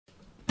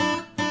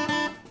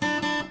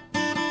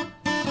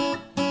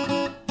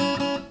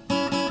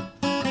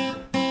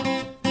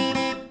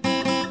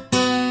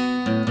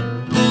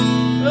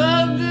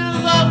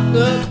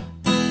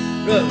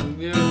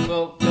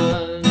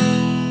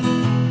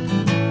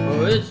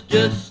it's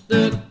just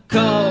the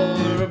cold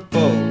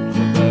reports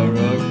about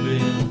rugby.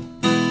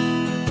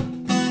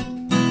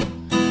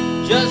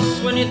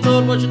 Just when you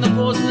thought watching the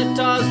Force and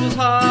the Tars was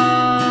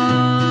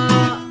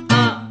hard,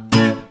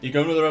 you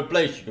come to the right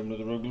place, you come to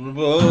the Rugby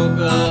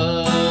Reporter.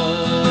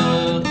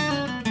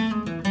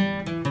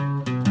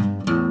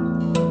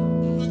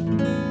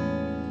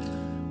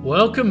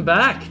 Welcome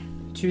back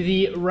to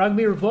the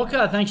Rugby Report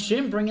Card. Thanks,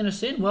 Jim, bringing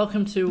us in.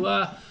 Welcome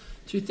to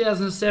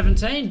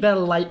 2017. Better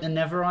late than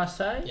never, I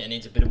say. Yeah,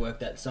 needs a bit of work,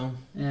 that song.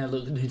 Yeah,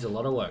 look, it needs a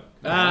lot of work.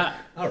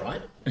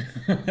 Alright.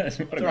 That's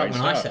what It's alright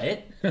when I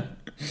say it.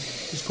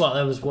 It's quite.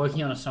 I was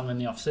working on a song in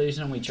the off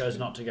season, and we chose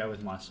not to go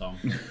with my song.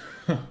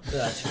 So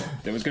that's good.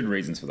 There was good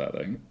reasons for that,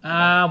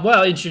 though.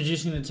 Well,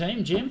 introducing the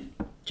team, Jim.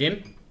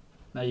 Jim?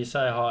 Now you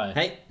say hi.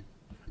 Hey.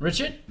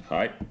 Richard.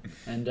 Hi.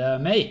 And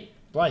me,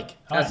 Blake.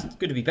 Hi. It's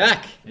good to be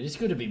back. It is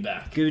good to be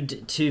back.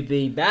 Good to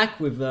be back.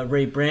 We've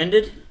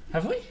rebranded.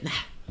 Have we?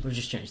 We've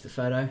just changed the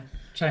photo.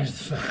 Changed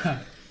the photo.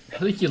 I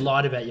think you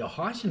lied about your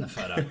height in the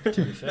photo,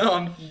 to be fair. No,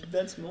 I'm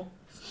that small.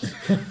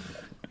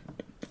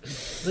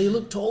 So you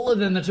look taller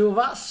than the two of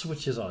us,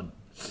 which is odd.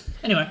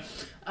 Anyway.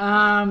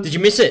 Did you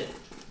miss it?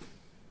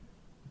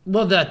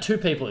 Well, the two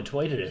people who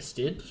tweeted us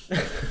did.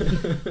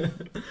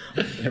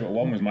 Yeah, but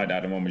one was my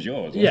dad and one was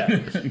yours. Yeah,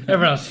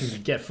 everyone else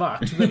could get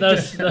fucked, but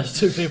those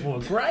two people were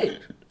great.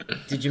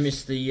 Did you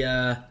miss the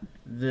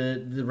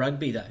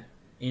rugby though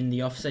in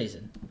the off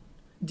season?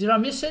 Did I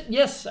miss it?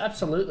 Yes,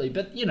 absolutely.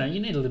 But you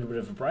need a little bit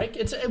of a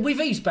break. We've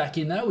eased back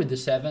in though with the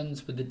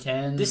sevens, with the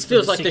tens. This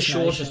feels like the Six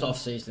shortest Nations. off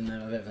season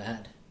that I've ever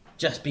had,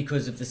 just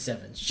because of the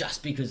sevens,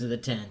 just because of the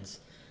tens,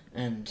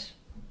 and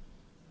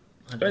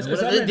I don't know,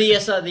 Is what that the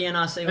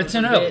NRC. It's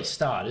an early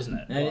start, isn't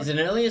it? It's an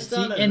earlier It's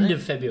start. the end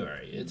of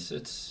February.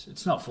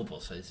 It's not football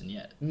season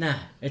yet. Nah,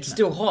 it's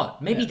still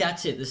hot. Maybe Yeah.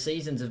 that's it. The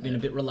seasons have been a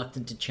bit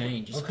reluctant to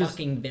change. It's Well, 'cause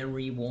fucking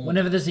very warm.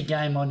 Whenever there's a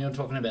game on, you're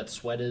talking about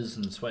sweaters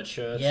and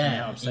sweatshirts. and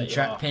how Yeah, upset and you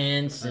track are.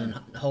 pants and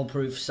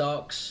hole-proof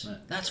socks. Yeah.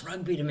 That's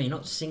rugby to me,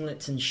 not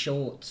singlets and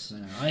shorts.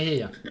 Yeah, I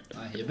hear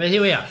you. But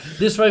here we are.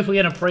 This week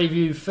we're going to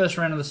preview first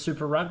round of the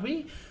Super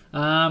Rugby.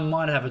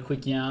 Might have a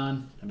quick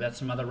yarn about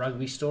some other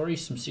rugby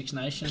stories, some Six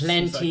Nations.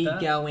 things Plenty like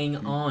that. going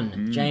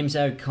on. James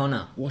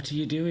O'Connor. What are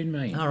you doing,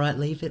 mate? All right,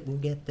 leave it. We'll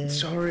get there.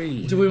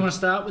 Sorry. Do we want to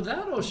start with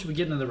that, or should we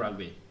get into the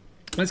rugby?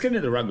 Let's get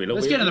into the rugby. Look,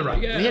 Let's get into the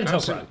rugby. We're here to talk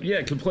absolutely. rugby. Yeah,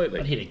 I'm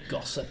completely. here to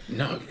gossip.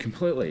 No,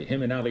 completely.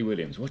 Him and Ali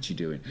Williams. What you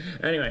doing?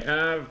 Anyway,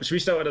 should we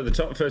start at the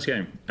top? First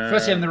game.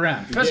 First game of the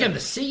round. First yeah. game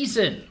of the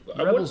season. What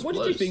Rebels did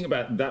you Blues. think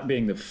about that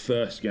being the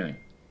first game?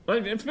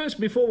 Like, first,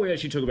 before we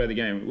actually talk about the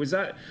game, was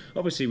that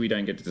obviously we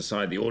don't get to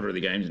decide the order of the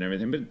games and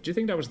everything? But do you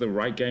think that was the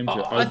right game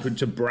to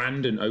to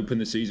brand and open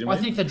the season? I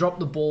with? think they dropped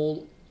the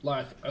ball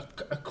like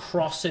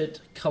across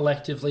it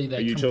collectively. They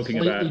Are you talking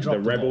completely about the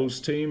dropped Rebels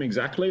team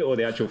exactly, or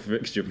the actual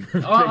fixture?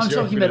 I'm fixture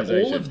talking about all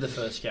organisation? of the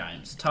first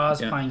games. Tars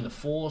Yeah. playing the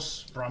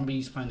Force,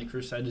 Brumbies playing the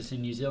Crusaders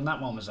in New Zealand.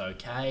 That one was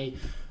okay.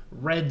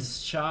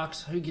 Reds,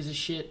 Sharks, who gives a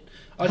shit?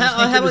 I just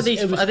think How it was, are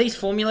these? it was, Are these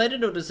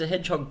formulated, or does the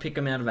hedgehog pick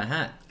them out of a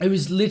hat? it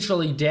was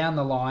literally down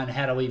the line.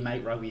 How do we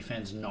make rugby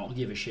fans not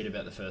give a shit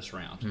about the first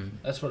round?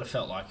 That's what it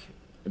felt like.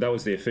 That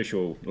was the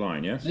official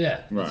line, yes? Yeah,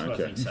 that's Right, what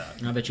okay. I think so.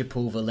 I bet you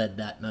Pulver led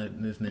that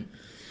movement.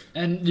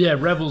 And yeah,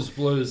 Rebels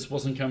Blues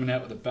wasn't coming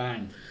out with a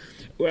bang.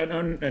 Well,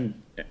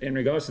 and in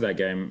regards to that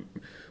game,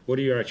 what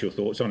are your actual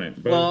thoughts on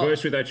it? But Well-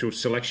 first, with actual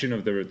selection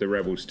of the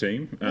Rebels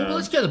team. Well,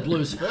 let's go the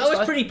Blues first. I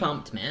was pretty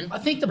pumped, man. I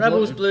think the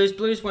Rebels Blues-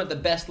 Blues weren't the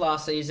best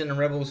last season, and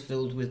Rebels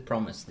filled with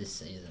promise this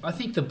season. I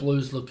think the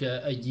Blues look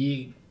a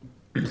year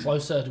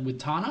closer with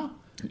Tana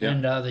Yeah.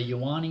 and the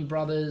Ioane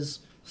brothers.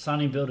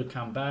 Sonny Bill to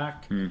come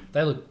back.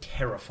 They look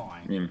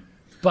terrifying.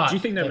 But Do you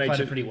think that they makes played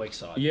a it- pretty weak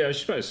side. Yeah, I was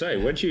just about to say,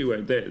 when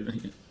you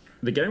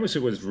the game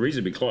was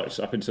reasonably close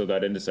up until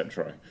that intercept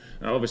try.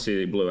 Obviously,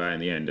 they blew out in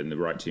the end, and the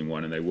right team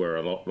won, and they were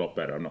a lot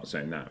better. I'm not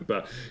saying that,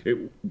 but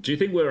do you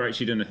think we're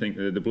actually going to think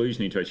that the Blues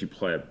need to actually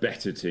play a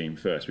better team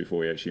first before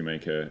we actually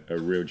make a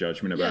real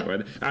judgment about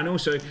whether? And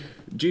also,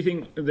 do you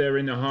think they're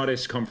in the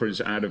hardest conference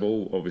out of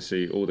all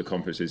the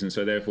conferences, and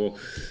so therefore,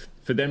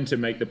 for them to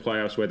make the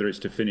playoffs, whether it's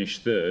to finish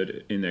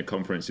third in their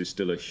conference, is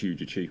still a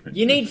huge achievement.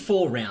 You need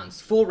 4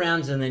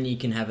 rounds, and then you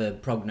can have a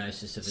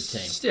prognosis of a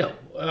team. Still,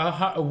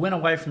 a win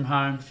away from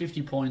home,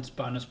 50 points,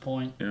 bonus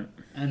point, Yeah.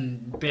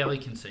 and barely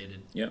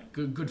conceded. Yeah.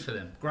 Good for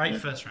them. Great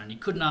first round. You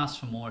couldn't ask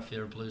for more if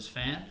you're a Blues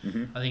fan.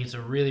 Mm-hmm. I think it's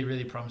a really,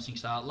 really promising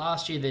start.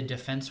 Last year, their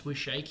defence was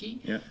shaky.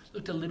 Yeah.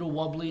 Looked a little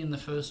wobbly in the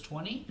first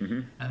 20.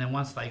 And then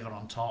once they got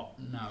on top,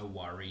 no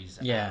worries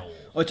Yeah. at all.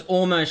 Well, it's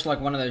almost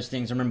like one of those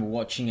things. I remember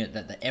watching it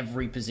that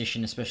every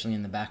position, especially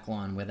in the back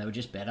line, where they were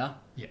just better.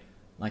 Yeah.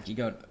 Like you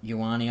got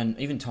Ioane and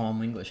even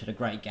Tom English had a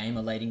great game,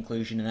 a late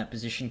inclusion in that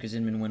position because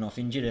Inman went off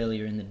injured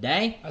earlier in the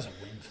day. That's a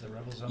win for the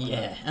Rebels. Isn't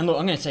Yeah, it? and look,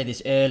 I'm going to say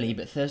this early,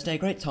 but Thursday,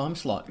 great time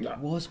slot. Yeah.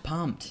 Was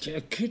pumped. Yeah,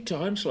 good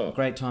time slot.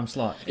 Great time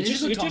slot. It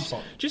is a good time just,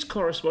 slot. just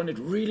corresponded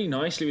really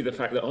nicely with the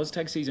fact that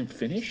Oztag season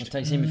finished. It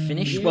takes him to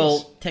finish. yes.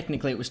 Well,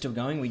 technically it was still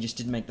going. We just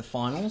didn't make the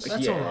finals.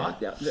 That's all right.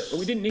 Yeah,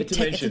 we didn't need But to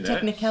mention it's a that.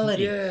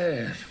 technicality.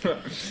 Yeah.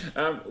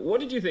 What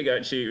did you think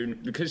actually?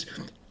 Because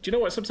do you know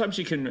what? Sometimes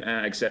you can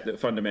accept that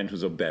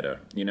fundamentals are better,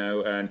 you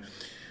know,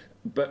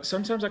 but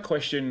sometimes I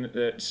question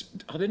that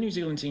are the New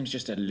Zealand teams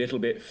just a little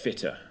bit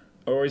fitter?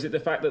 Or is it the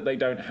fact that they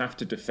don't have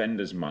to defend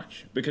as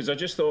much? Because I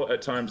just thought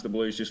at times the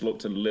Blues just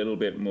looked a little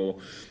bit more...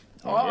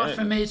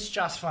 For me, it's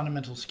just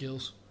fundamental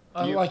skills.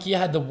 Like you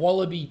had the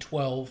Wallaby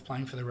 12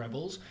 playing for the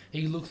Rebels.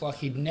 He looked like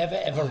he'd never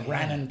ever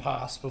ran and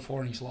passed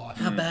before in his life.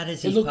 How bad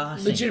is his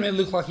passing? Legitimately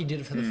looked like he did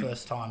it for the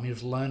first time. He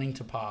was learning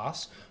to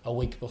pass a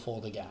week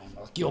before the game.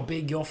 Like, you're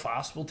big, you're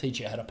fast, we'll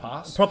teach you how to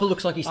pass. Proper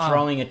looks like he's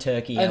throwing a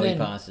turkey how he then-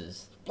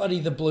 passes.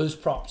 Bloody the Blues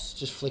props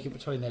just flick it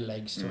between their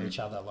legs to each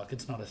other like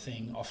it's not a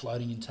thing.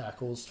 Offloading in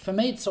tackles. For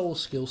me, it's all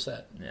skill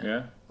set.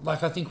 Yeah.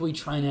 Like, I think we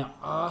train our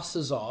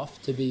asses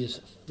off to be as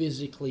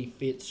physically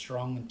fit,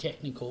 strong and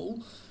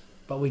technical,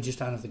 but we just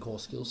don't have the core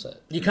skill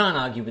set. You can't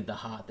argue with the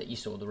heart that you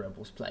saw the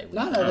Rebels play with.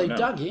 No, they no.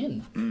 dug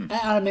in. And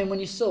I mean, when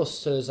you saw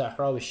Sir Zach,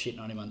 I was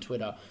shitting on him on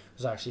Twitter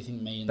because I actually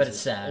think Means But it's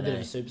is sad, a bit eh?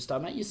 of a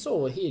superstar. Mate, you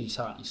saw he had his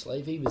heart in his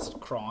sleeve. He was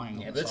crying.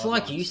 Yeah, on but the it's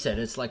like sidelines. you said,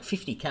 it's like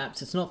 50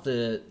 caps. It's not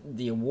the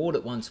award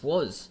it once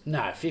was.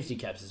 No, 50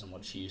 caps isn't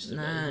what she used to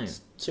No. be.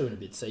 It's 2 and a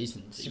bit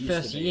seasons. It's It your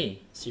used first to be year.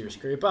 a serious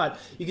career. But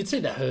you could see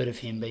the hurt of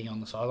him being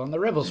on the sideline. The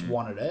Rebels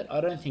wanted it.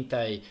 I don't think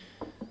they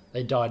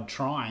died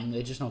trying.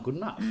 They're just not good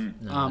enough.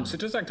 So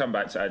does that come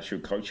back to actual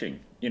coaching?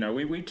 You know,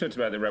 we talked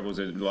about the Rebels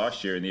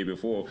last year and the year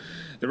before.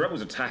 The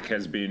Rebels' attack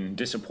has been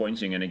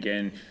disappointing, and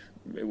again,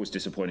 it was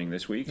disappointing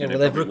this week. Yeah, and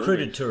well, it they've probably will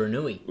be. recruited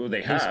Turanui. Well, they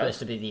He's have. supposed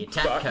to be the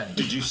attack But coach.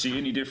 did you see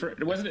any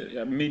different? Wasn't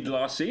it mid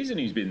last season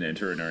he's been there,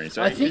 Turinari?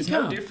 So I think it's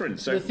no different.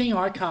 So the thing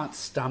I can't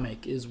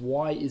stomach is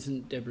why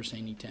isn't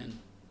Debrasini 10?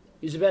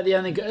 He's about the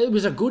only. It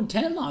was a good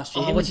 10 last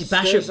year. Oh, Him what's he?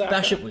 and Sturzaka.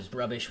 Bashop was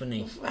rubbish, wasn't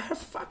he?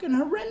 Fucking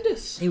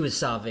horrendous. He was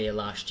Sarvia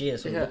last year,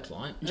 that's what Yeah. it looked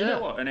like. do you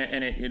know what? And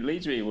it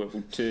leads me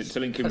to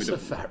link in That's a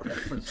with fat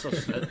reference,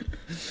 wasn't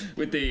it?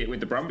 with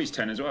the Brumbies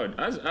 10 as well.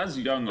 As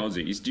young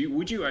Aussies,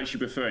 would you actually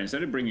prefer,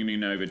 instead of bringing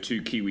in over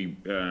 2 Kiwi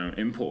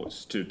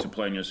imports to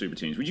play in your super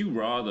teams, would you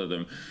rather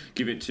them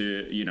give it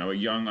to a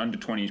young under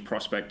 20s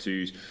prospect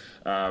who's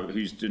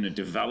going to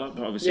develop?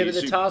 Obviously, Yeah, but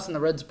the Tars and the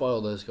Reds buy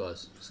all those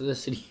guys, so they're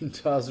sitting in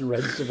Tars and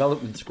Reds development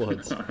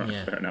squads.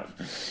 Yeah. Fair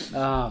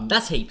enough.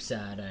 That's heaps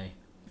sad, eh?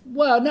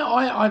 Well, no,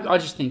 I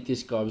just think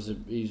this guy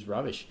he's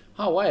rubbish.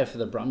 Wait for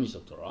the Brummies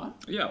looked alright.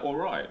 Yeah, all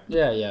right.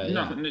 Yeah.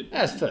 Nothing-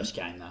 That's first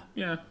game though.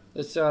 Yeah.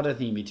 I don't think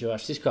he'd be too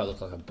harsh. This guy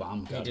looked like a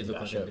bum. He did look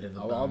like a bit of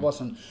a I bum.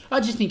 wasn't. I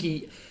just think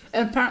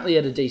and apparently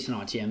had a decent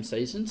ITM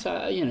season. So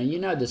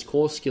there's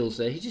core skills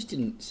there. He just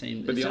didn't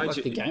seem. But It's the not like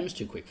IT the game's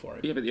too quick for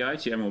him. Yeah, but the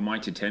ITM or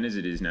Mitre 10 as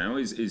it is now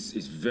is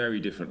very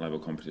different level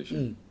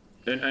competition.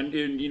 And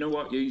you know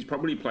what? He's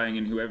probably playing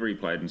in whoever he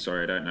played. And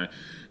sorry, I don't know.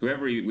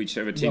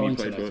 Whichever team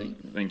Wellington, he I played for.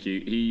 think. Thank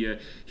you.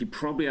 He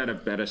probably had a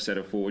better set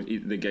of forwards.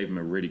 They gave him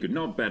a really good,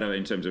 not better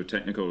in terms of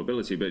technical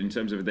ability, but in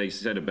terms of they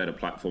set a better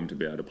platform to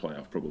be able to play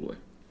off probably.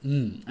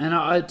 And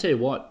I tell you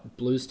what,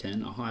 Blues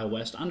 10, Ohio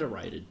West,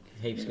 underrated.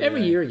 Heaps good,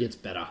 Every eh? year he gets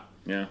better.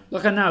 Yeah.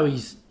 Like, I know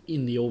he's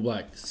in the All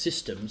Black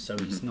system, so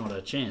he's not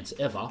a chance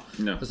ever.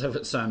 No. Because they've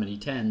got so many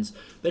 10s.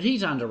 But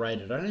he's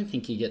underrated. I don't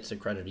think he gets the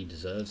credit he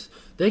deserves.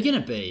 They're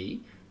going to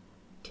be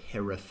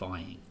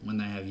terrifying when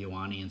they have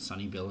Ioane and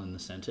Sonny Bill in the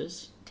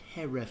centres.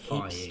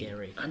 Terrifying. Heaps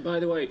scary. And by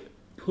the way,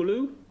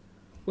 Pulu,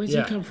 where's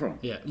Yeah. he come from?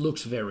 Yeah,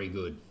 looks very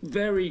good.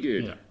 Very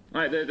good. Yeah.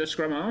 Like the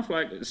scrum half,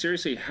 like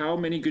seriously, how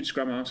many good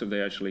scrum halves have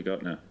they actually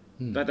got now?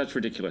 That's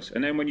ridiculous.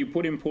 And then when you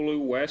put in Pulu,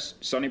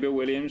 West, Sonny Bill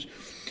Williams,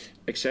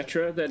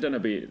 etc., they are going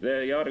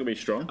to be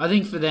strong. I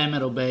think for them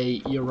it'll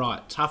be, you're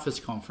right,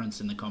 toughest conference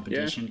in the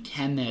competition.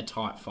 Can their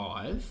tight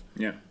five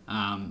Yeah.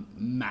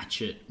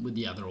 match it with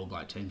the other All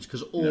Black teams?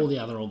 Because all the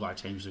other All Black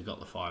teams have got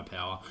the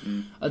firepower.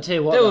 I'll tell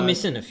you what, They were though,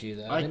 missing a few,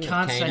 though. I didn't they?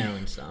 can't say- Kano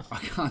and stuff. I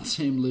can't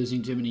see them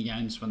losing too many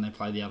games when they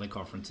play the other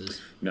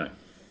conferences. No.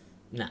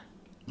 Nah.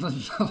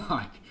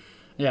 Like,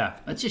 yeah,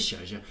 it just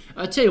shows you.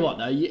 I tell you what,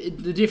 though,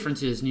 the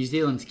difference is New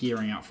Zealand's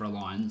gearing up for a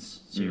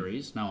Lions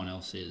series. No one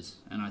else is,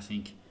 and I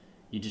think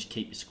you just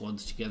keep your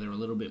squads together a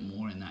little bit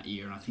more in that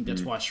year. And I think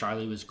that's why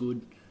Australia was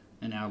good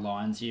in our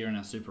Lions year and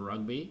our Super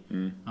Rugby.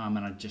 And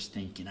I just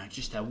think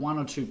just that 1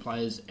 or 2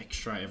 players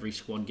extra every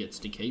squad gets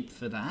to keep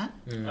for that.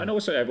 And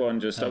also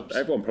everyone Helps.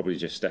 everyone probably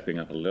just stepping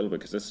up a little bit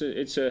because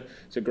it's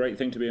a great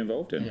thing to be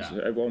involved in. Yeah. So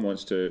everyone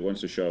wants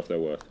to show off their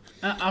work.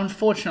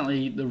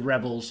 Unfortunately, the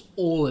Rebels,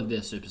 all of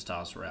their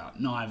superstars were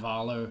out.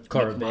 Naivalo,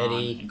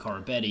 Corabetti. and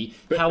Corabetti.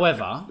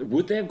 However,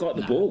 Would they have got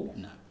the ball?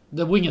 no.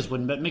 The wingers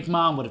wouldn't, but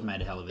McMahon would have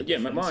made a hell of a Yeah,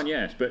 difference. McMahon,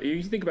 yes. But if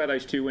you think about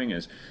those 2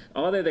 wingers,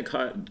 are they the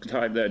type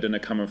that are going to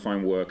come and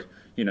find work,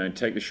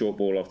 take the short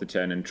ball off the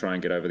 10 and try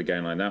and get over the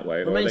game line that way?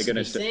 Or are they Remains to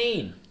going be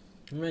seen.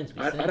 Remains to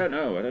be seen. I don't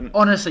know.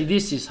 Honestly,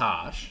 this is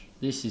harsh.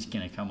 This is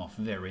going to come off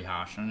very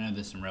harsh. I know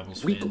there's some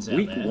Rebels fans out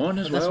Week there. 1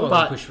 as That's well. why-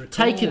 But Push record.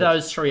 take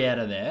those 3 out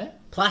of there.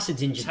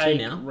 Placid's injured too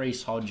Take now.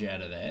 Reece Hodge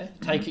out of there.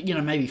 Take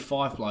maybe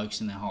 5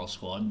 blokes in their whole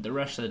squad. The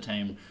rest of the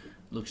team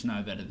looks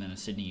no better than a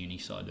Sydney Uni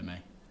side to me.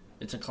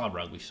 It's a club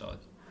rugby side.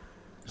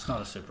 It's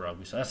not a Super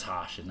Rugby side. That's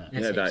harsh, isn't it?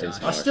 That's Yeah, that heaps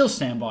is harsh. I still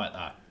stand by it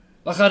though.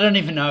 Like, I don't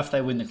even know if they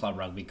win the club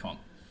rugby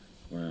comp.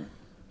 Wow.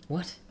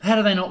 What? How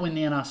do they not win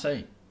the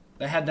NRC?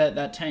 They had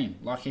that team.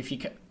 Like, if you're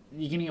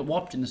going to get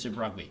whopped in the Super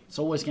Rugby. It's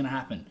always going to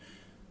happen.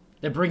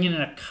 They're bringing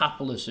in a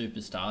couple of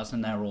superstars,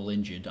 and they're all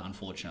injured,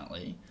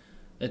 unfortunately.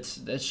 It's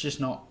just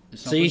not.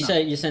 It's not So good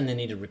enough. you're saying they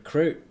need to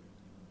recruit?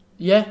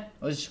 Yeah,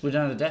 we don't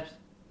have the depth.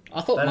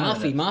 I thought They don't know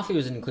Murphy. that. Murphy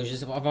was an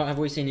inclusion. Have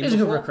we seen him He's a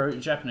good before? recruit,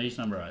 Japanese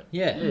number 8.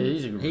 Yeah,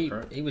 he's a good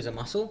recruit. He was a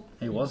muscle.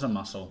 He was a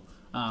muscle.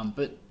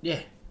 But yeah,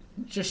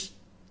 just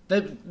they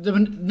were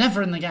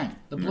never in the game.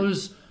 The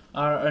Blues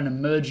are an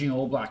emerging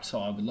All Black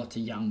side with lots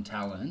of young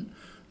talent.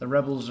 The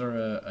Rebels are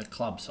a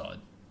club side.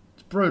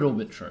 It's brutal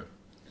but true.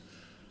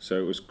 So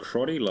it was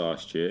Crotty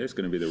last year. It's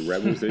going to be the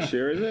Rebels this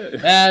year, is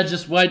it?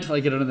 Just wait till I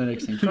get on to the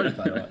next thing. Try to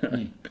play right. Yeah.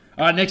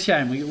 All right, next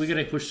game. We got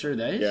to push through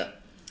these. Yeah.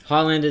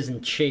 Highlanders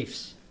and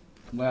Chiefs.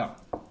 Wow.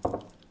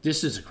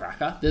 This is a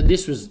cracker.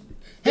 This was.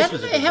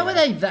 How are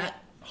they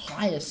that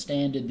higher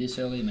standard this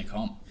early in the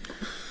comp?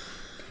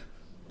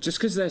 Just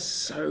because they're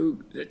so...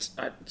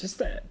 just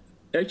that...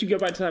 If you go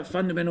back to that,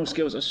 fundamental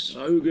skills are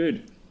so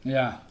good.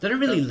 Yeah. They don't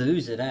really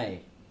lose it, eh?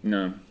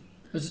 No.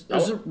 It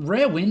was a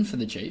rare win for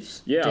the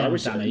Chiefs. Yeah, down I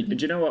was. Dunedin.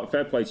 Do you know what?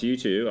 Fair play to you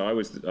two. I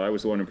was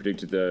the one who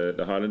predicted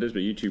the Highlanders,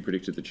 but you two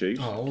predicted the Chiefs.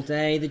 Oh, all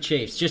day the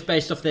Chiefs, just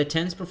based off their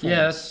tens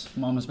performance. Yes,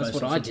 mine was That's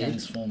based what off I the did.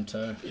 tens form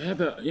too. Yeah,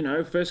 but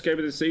first game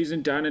of the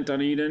season, down in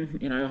Dunedin.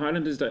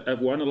 Highlanders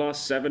have won the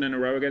last 7 in a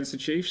row against the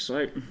Chiefs.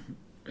 Like,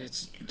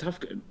 it's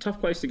tough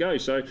place to go.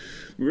 So,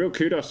 real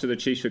kudos to the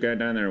Chiefs for going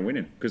down there and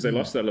winning because they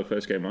lost that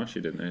first game last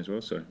year, didn't they, as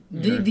well? So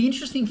The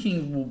interesting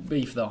thing will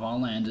be for the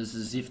Highlanders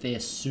is if their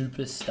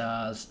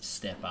superstars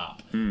step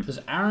up. Because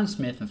Aaron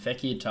Smith and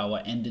Feki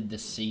Itoa ended the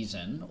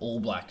season, All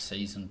Black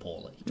season,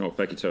 poorly.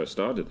 Fekitoa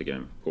started the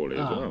game poorly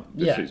as well.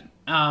 This Yeah. season.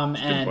 And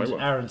play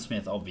well. Aaron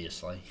Smith,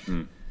 obviously.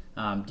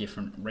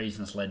 Different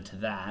reasons led to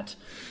that.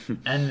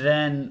 And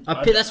then...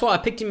 That's why I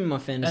picked him in my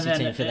fantasy And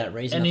then team for that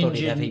reason. an I thought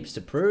he'd have injured- heaps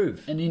to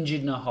prove. An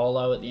injured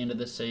Naholo at the end of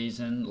the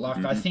season.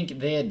 Like, I think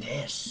they're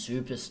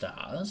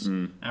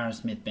superstars. Aaron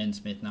Smith, Ben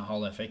Smith,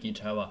 Naholo, Feki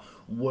Toa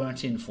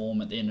weren't in form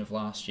at the end of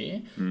last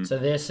year. So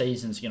their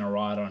season's going to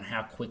ride on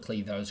how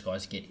quickly those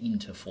guys get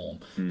into form.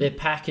 Their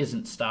pack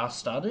isn't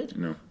star-studded,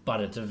 No.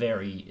 but it's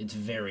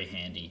very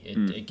handy.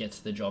 It gets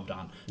the job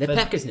done. Their For-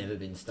 pack has never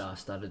been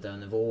star-studded, though,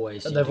 and they've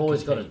always seemed They've to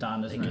always got compete. it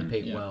done, They isn't it?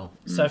 compete Yeah. well.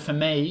 So for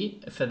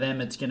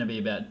them, it's going to be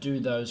about, do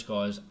those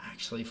guys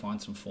actually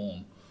find some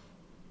form?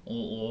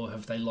 Or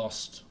have they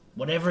lost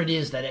whatever it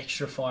is, that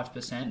extra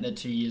 5% that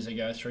 2 years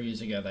ago, 3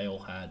 years ago, they all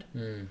had?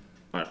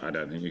 I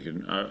don't think you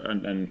can.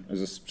 And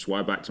as a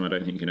swipe back to them, I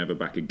don't think you can ever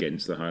back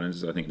against the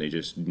Highlanders. I think they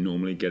just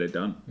normally get it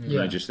done.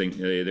 Yeah. I just think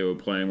they were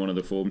playing one of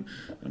the form.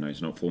 I know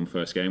it's not form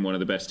first game, one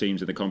of the best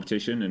teams in the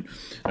competition. And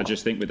I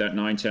just think with that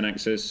 9-10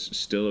 access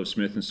still of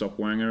Smith and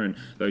Sopwanger and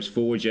those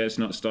forwards, yes,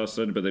 not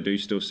star-studded, but they do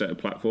still set a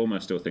platform. I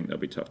still think they'll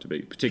be tough to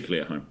beat,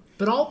 particularly at home.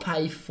 But I'll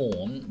pay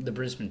form the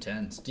Brisbane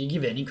Tens. Do you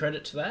give any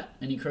credit to that?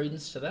 Any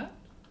credence to that?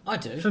 I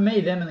do. For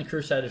me, them and the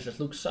Crusaders just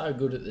look so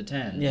good at the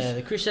Tens. Yeah,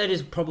 the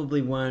Crusaders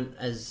probably weren't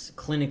as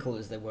clinical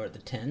as they were at the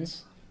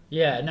tens.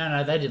 Yeah,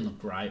 no, they didn't look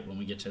great when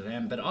we get to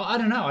them. But I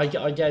don't know.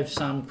 I gave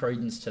some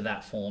credence to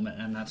that form,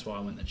 and that's why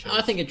I went the Chiefs.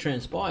 I think it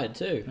transpired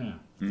too.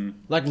 Yeah.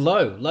 Like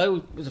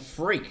Lowe was a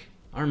freak.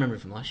 I remember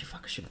him from last year.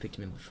 Fuck, I should have picked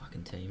him in my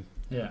fucking team.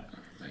 Yeah.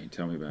 Hey,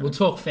 tell me about We'll it.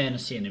 talk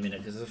fantasy in a minute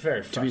because it's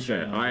very To be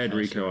frustrating. fair, I had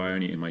Rico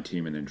Ione in my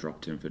team and then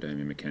dropped him for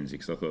Damien McKenzie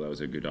because I thought that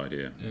was a good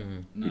idea.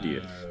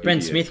 Idiot. Brent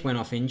Idiot. Smith went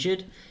off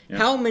injured. Yeah.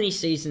 How many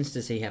seasons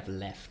does he have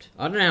left?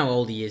 I don't know how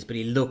old he is, but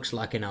he looks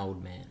like an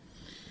old man.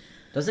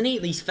 Doesn't he?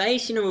 His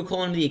face, we were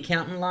calling him the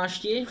accountant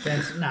last year.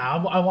 No,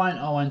 I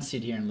won't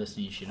sit here and listen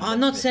to you shit. I'm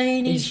not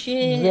saying he's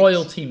shit.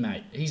 royalty,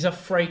 mate. He's a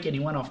freak and he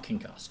went off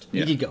concussed.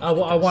 Yeah. He did go I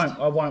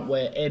off won't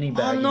wear any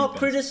bag. I'm not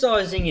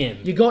criticising him.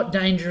 You got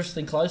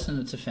dangerously close and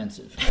it's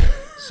offensive.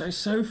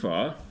 So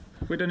far,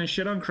 we've done a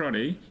shit on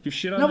Crotty. You've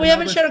shit on No, we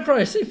haven't another- shut a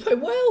cross. He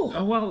played well.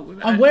 Oh, well.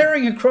 I'm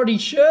wearing a Crotty I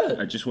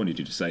shirt. just wanted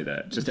you to say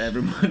that. Just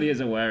everybody is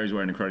aware he's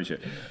wearing a Crotty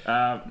shirt.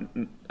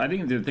 I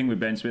think the thing with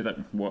Ben Smith,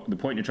 the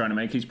point you're trying to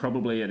make, he's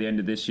probably at the end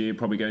of this year,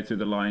 probably go through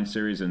the Lions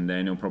series and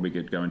then he'll probably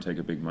go and take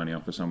a big money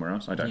offer somewhere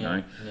else. I don't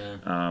know.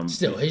 Yeah.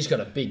 Still, he's got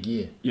a big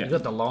year. Yeah. He's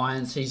got the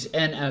Lions.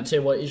 And I'll tell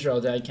you what, Israel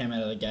Day came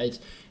out of the gates.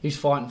 He's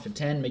fighting for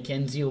 10.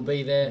 Mackenzie will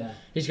be there. Yeah.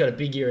 He's got a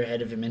big year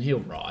ahead of him and he'll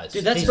rise.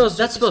 Dude, that He's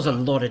spells a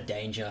lot of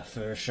danger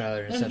for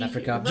Australia and Yeah, South you-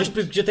 Africa. right. Just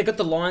because they got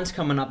the Lions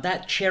coming up,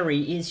 that cherry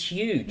is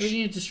We're huge.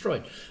 getting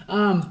destroyed.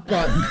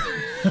 But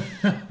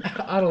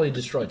utterly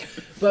destroyed.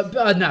 But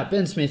no,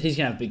 Ben Smith, he's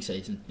going to have a big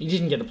season. He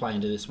didn't get to play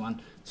into this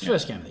one. It's the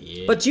first game of the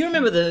year. But do you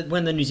remember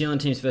when the New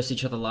Zealand teams versed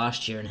each other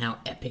last year and how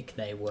epic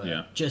they were?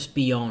 Yeah. Just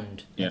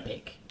beyond Yeah.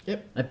 epic.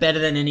 Yep. Like better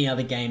than any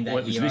other game that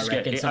Well, it was year, I this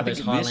reckon. game- Some I of those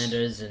think this-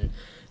 Highlanders and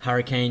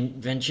Hurricane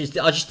Ventures.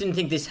 I just didn't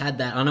think this had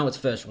that. I know it's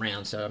first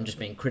round, so I'm just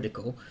being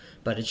critical.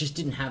 But it just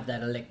didn't have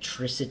that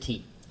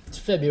electricity. It's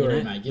February,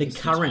 You know, mate. the Give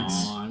us some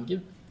currents.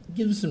 time.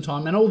 Give us some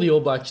time. And all the All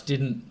Blacks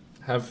didn't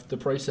have the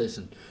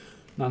preseason.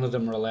 None of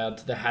them were allowed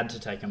to. They had to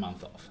take a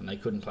month off, and they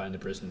couldn't play in the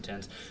Brisbane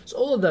Tens. So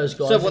all of those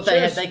guys. So what are they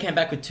just- came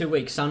back with 2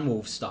 weeks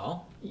Sunwolf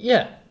style.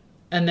 Yeah.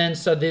 And then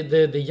so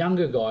the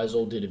younger guys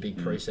all did a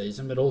big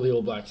pre-season, but all the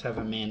All Blacks have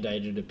a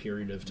mandated a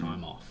period of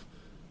time off.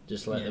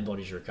 Just let their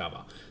bodies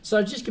recover.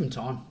 So just give them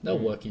time. They'll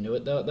work into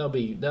it.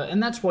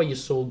 And that's why you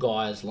saw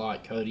guys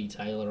like Cody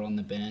Taylor on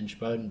the bench,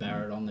 Beauden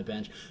Barrett on the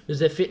bench, because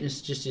their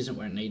fitness just isn't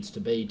where it needs to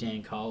be.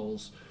 Dan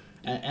Coles,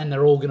 and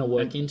they're all going to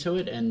work into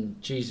it.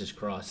 And Jesus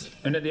Christ.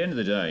 And at the end of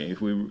the day,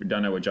 if we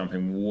don't know, we're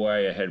jumping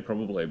way ahead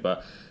probably,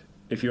 but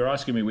if you're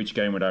asking me which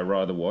game would I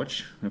rather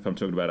watch, if I'm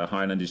talking about a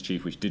Highlanders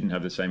Chief which didn't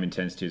have the same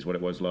intensity as what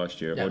it was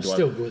last year, Good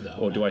though.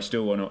 Or do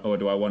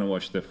I want to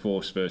watch the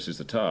Force versus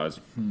the Tars?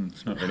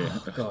 It's not really,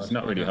 it's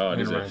not really hard,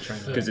 is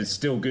it? Because it's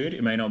still good.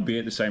 It may not be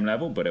at the same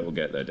level, but it will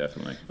get there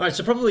definitely. Right,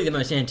 so probably the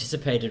most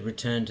anticipated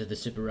return to the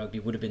Super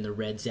Rugby would have been the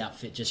Reds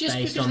outfit, just based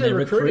because on of their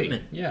recruiting.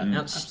 recruitment. Yeah,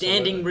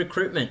 outstanding absolutely.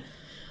 recruitment.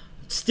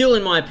 Still,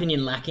 in my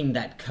opinion, lacking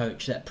that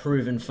coach, that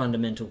proven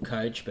fundamental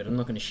coach, but I'm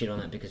not going to shit on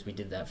that because we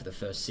did that for the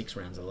first 6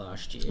 rounds of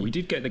last year. We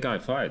did get the guy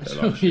fired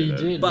though last year.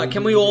 Though. did. But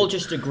can we all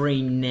just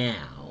agree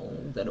now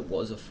that it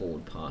was a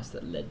forward pass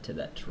that led to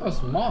that try?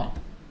 That's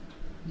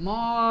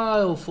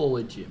mile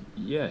forward, Jim.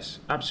 Yes,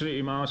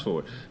 absolutely miles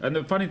forward. And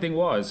the funny thing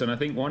was, and I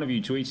think one of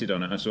you tweeted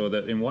on it, I saw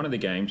that in one of the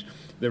games,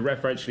 the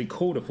ref actually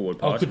called a forward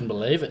pass. I couldn't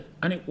believe it.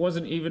 And it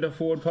wasn't even a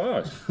forward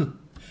pass.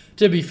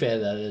 To be fair,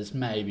 though, there's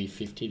maybe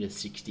 50 to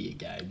 60 a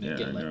game that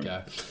get let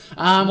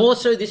go. More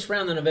so this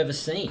round than I've ever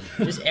seen.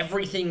 Just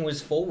everything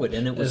was forward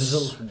and it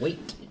was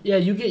sweet. Yeah,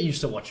 you get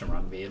used to watching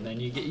rugby and then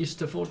you get used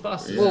to forward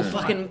passes. Well,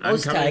 fucking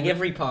Oztag,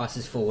 every pass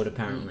is forward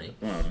apparently.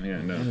 Well,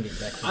 yeah, no.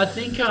 I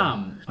think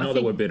Not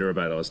that we're bitter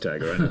about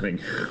Oztag or anything.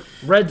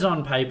 Reds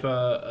on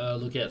paper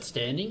look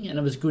outstanding, and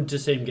it was good to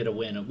see them get a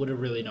win. It would have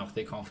really knocked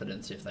their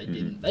confidence if they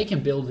didn't. They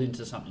can build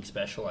into something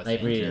special, I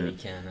think. They really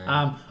can.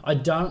 I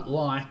don't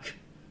like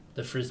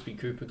the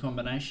Frisbee-Cooper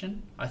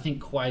combination. I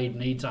think Quaid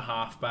needs a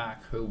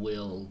halfback who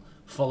will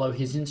follow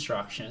his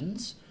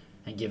instructions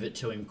and give it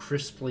to him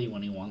crisply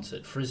when he wants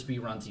it. Frisbee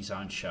runs his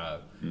own show.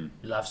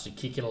 He loves to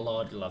kick it a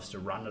lot. He loves to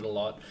run it a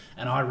lot.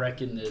 And I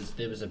reckon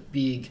there was a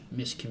big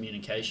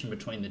miscommunication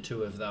between the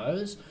two of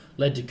those.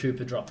 Led to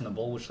Cooper dropping the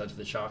ball, which led to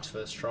the Sharks'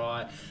 first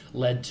try.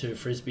 Led to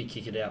Frisbee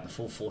kick it out the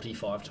full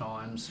 45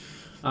 times.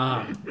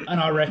 And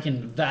I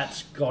reckon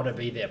that's got to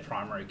be their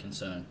primary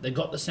concern. They've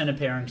got the centre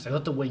pairings, they've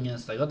got the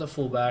wingers, they've got the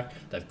fullback,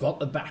 they've got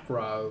the back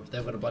row,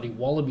 they've got a bloody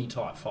Wallaby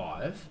type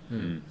 5.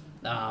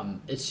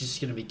 It's just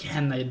going to be,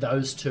 can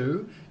those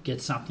two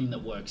get something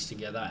that works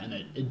together? And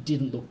it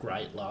didn't look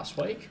great last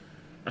week.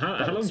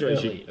 How long do you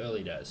actually,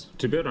 early days.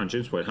 to build on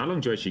Jim's point, how long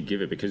do you actually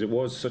give it? Because it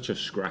was such a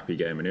scrappy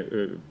game and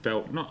it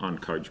felt not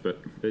uncoached, but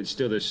there's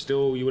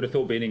still, you would have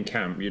thought being in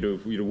camp, you'd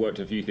have worked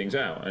a few things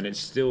out, and it's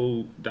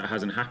still, that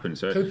hasn't happened.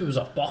 So Cooper was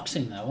off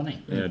boxing though, wasn't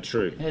he? yeah,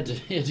 true.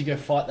 He had to go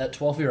fight that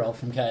 12-year-old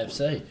from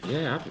KFC.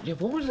 Yeah,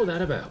 what was all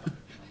that about?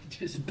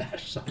 Just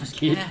bash some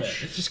kid.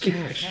 Just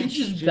cash. He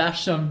just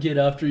bashed some kid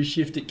after his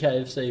shift at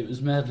KFC. It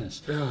was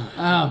madness.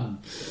 How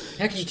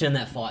could you turn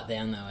that fight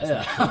down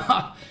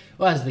though?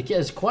 Well, as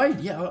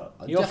Quaid, yeah,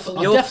 I'll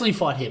definitely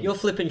fight him. You're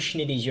flipping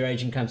schnitties, your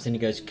agent comes in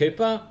and goes,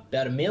 Cooper,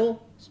 about $1 million?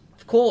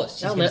 Of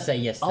course, he's going to say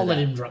yes to I'll that. let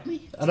him drop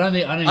me. I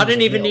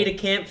don't even need a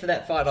camp for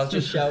that fight, I'll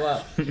just show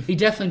up. He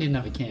definitely didn't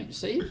have a camp.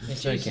 See?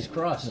 Jesus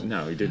Christ.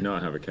 No, he did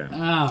not have a camp.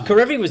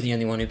 Karevi was the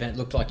only one who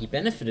looked like he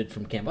benefited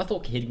from camp. I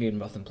thought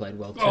Higginbotham played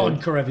well too. Oh,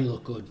 and Karevi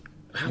looked good.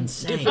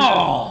 Insane.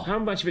 How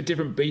much of a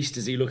different beast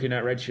is he looking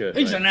at red shirt?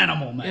 He's an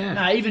animal, man. Yeah.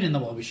 No, even in the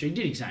Wallabies, he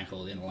did exactly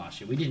all the end of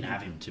last year. We didn't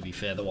have him, to be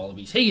fair, the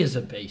Wallabies. He is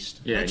a beast.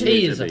 Yeah,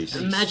 he is a beast.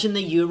 Imagine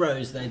the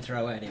Euros they'd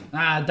throw at him.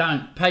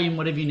 Don't. Pay him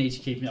whatever you need to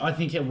keep him. I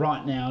think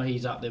right now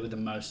he's up there with the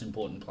most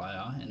important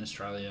player in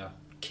Australia,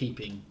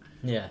 keeping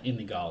in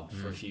the gold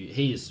for a few.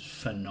 He is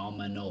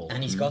phenomenal.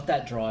 And he's got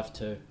that drive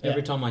too.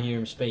 Every time I hear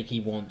him speak,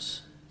 he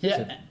wants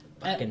to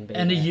fucking be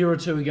and there. a year or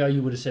two ago,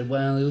 you would have said,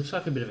 well, he looks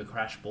like a bit of a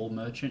crash ball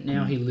merchant.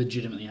 Now he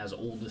legitimately has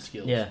all the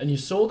skills. Yeah. And you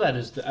saw that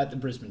at the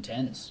Brisbane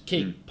Tens.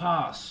 Kick,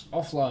 pass,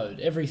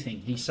 offload, everything.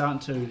 He's starting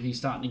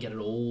to get it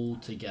all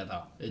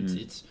together.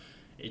 It's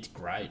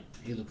great.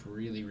 He looked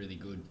really, really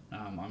good.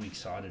 I'm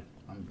excited.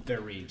 I'm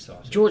very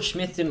excited. George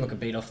Smith didn't look a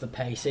beat off the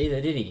pace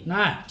either, did he?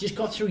 Nah, just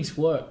got through his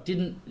work.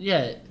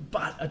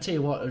 But I tell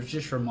you what, it was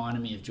just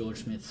reminding me of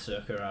George Smith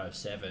circa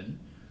 07.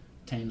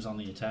 Teams on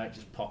the attack,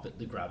 just pop it,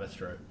 the grabber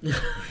through.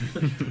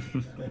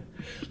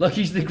 Like,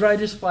 he's the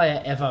greatest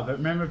player ever, but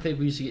remember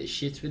people used to get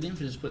shits with him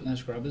for just putting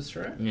those grubbers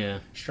through? Yeah.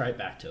 Straight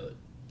back to it.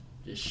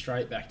 Just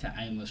straight back to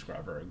aimless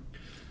grubbering.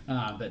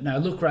 But no,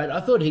 look great.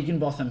 I thought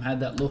Higginbotham had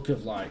that look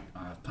of like,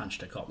 I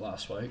punched a cop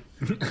last week.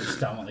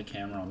 Just don't want the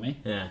camera on me.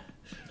 Yeah.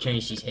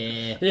 Changed his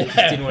hair. Yeah. Just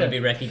didn't want to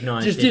be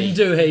recognised. Just didn't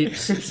do heaps.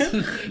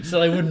 So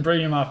they wouldn't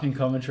bring him up in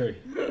commentary.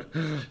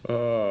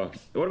 What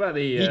about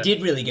the... He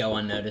did really go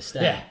unnoticed,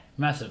 eh? Yeah,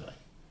 massively.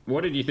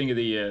 What did you think of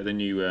the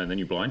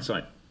new blind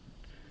side?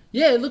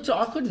 Yeah, it looked...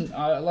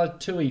 I like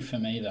Tui for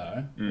me,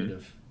 though, would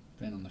have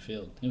been on the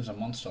field. He was a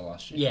monster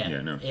last year.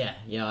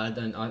 Yeah, I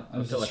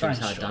feel like it was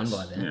hard done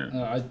by then.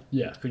 I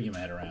couldn't get my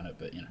head around it,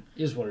 but, it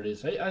is what it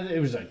is.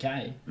 It was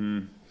okay.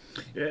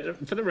 Yeah,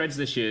 for the Reds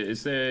this year,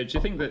 do you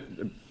think that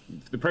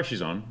the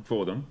pressure's on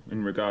for them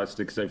in regards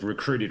to because they've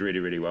recruited really,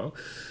 really well.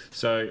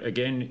 So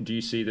again, do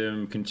you see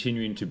them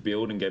continuing to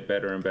build and get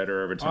better and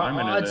better over time?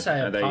 I'd say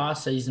a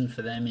past season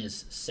for them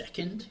is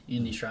second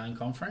in the Australian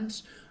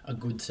Conference. A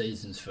good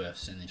season's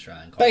first in the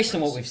Australian Conference. Based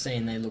on what we've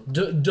seen, they look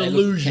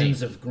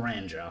delusions of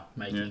grandeur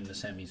making the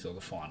semis or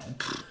the final.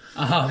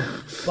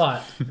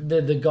 But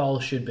the goal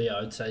should be, I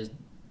would say,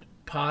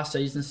 past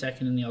season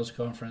second in the Oz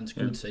Conference,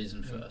 good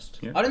season first.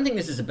 Yeah. I don't think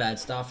this is a bad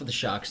start for the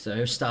Sharks,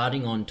 though.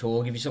 Starting on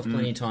tour, give yourself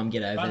plenty of time,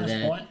 get over Bonus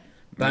there. point.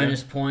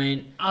 Bonus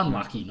point.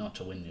 Unlucky not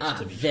to win this,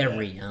 to be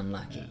Very fair.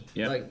 unlucky.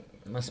 Yeah. Like,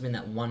 it must have been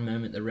that one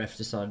moment the ref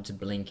decided to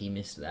blink, he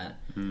missed that.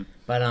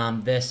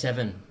 But they're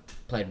 7.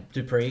 Played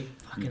Dupree,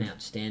 fucking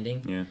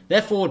outstanding. Yeah.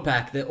 Their forward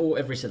pack,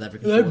 every South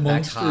African forward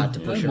pack's hard to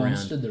push They around.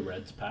 monstered the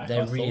Reds pack, They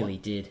I thought. really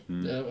did.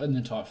 In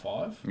the top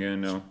 5. Yeah,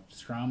 no.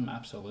 Scrum,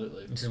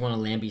 absolutely. This is one of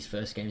Lambie's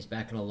first games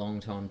back in a long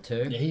time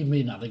too. Yeah, he'd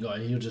be another guy.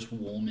 He'll just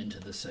warm into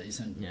the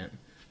season. Yeah.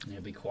 He'll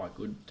be quite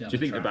good. Do you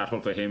think the battle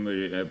for him,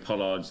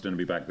 Pollard's going to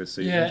be back this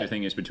season? Yeah. Do you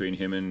think it's between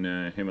him and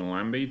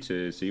Lambie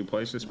to see who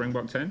plays the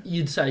Springbok 10?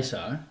 You'd say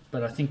so,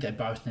 but I think they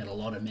both need a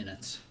lot of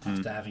minutes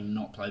after having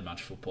not played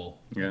much football.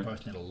 Yeah. They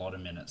both need a lot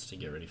of minutes to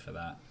get ready for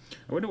that.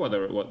 I wonder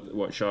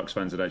what Sharks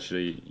fans would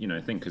actually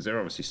think, because they're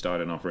obviously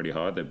starting off really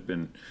hard. They've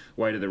been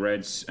away to the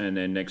Reds, and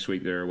then next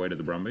week they're away to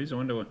the Brumbies. I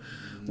wonder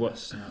what.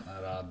 It's not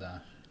that hard though.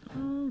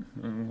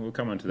 We'll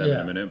come on to that in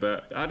a minute,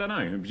 but I don't know.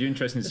 It'd be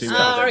interesting to see.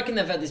 I reckon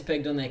they've had this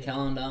pegged on their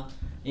calendar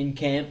in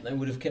camp. They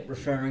would have kept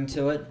referring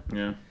to it.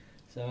 Yeah.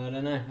 So I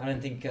don't know. I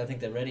think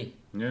they're ready.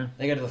 Yeah.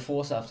 They go to the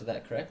Force after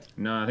that, correct?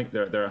 No, I think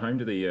they're at home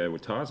to the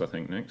with Tars. I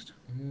think next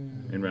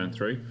in round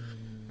 3.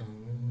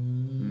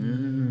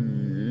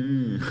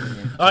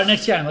 All right,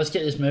 next game. Let's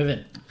get this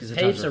moving. the Heaps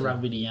time's of up.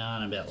 rugby to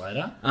yarn about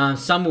later.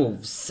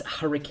 Sunwolves,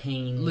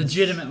 Hurricanes.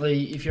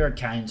 Legitimately, if you're a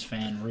Canes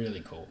fan,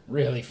 really cool.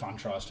 Really fun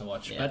tries to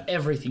watch. Yeah. But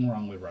everything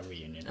wrong with rugby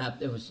union.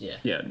 It was, yeah.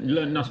 Yeah,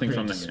 learned nothing pretty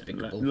from the game.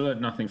 despicable.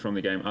 Learned nothing from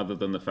the game other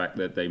than the fact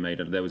that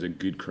there was a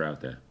good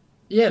crowd there.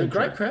 Yeah,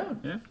 great crowd.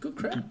 Yeah. Good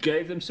crowd.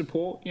 Gave them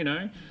support,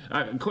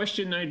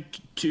 Question though,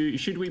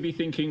 should we be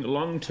thinking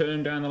long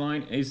term down the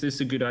line? Is this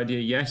a good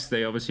idea? Yes,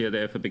 they obviously are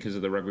there because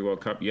of the Rugby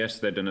World Cup. Yes,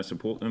 they're going to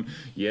support them.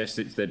 Yes,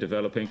 they're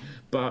developing.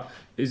 But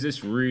is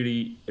this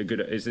really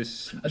is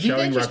this I think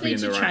showing they just rugby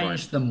need in the to right way?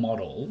 change the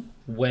model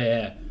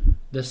where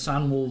the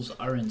Sunwolves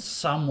are in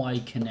some way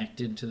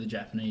connected to the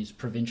Japanese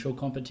provincial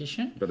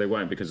competition. But they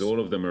won't, because all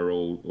of them are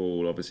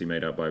all obviously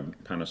made up by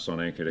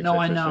Panasonic. Et No,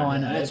 I cetera, know, so- I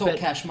know. It's all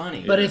cash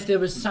money. But if there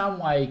was some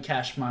way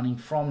cash money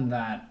from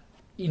that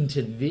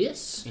into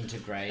this,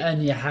 Integrate.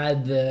 and you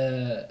had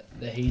the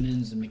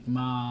Heenans, the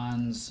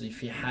McMahons,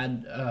 if you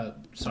had,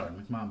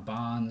 McMahon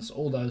Barnes,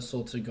 all those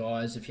sorts of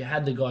guys, if you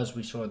had the guys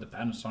we saw at the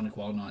Panasonic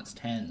Wild Knights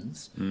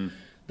 10s,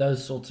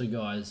 those sorts of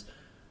guys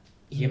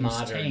in this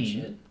Yamada and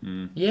shit.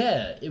 team,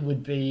 yeah, it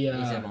would be...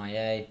 He's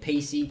MIA.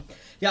 PC.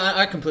 Yeah,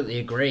 I completely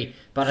agree.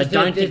 But I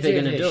they're- don't think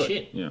they're going to do it.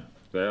 shit. Yeah,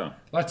 they are.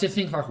 Like to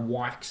think like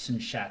Wykes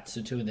and Schatz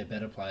are two of their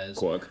better players.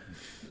 Quirk.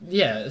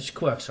 Yeah, it's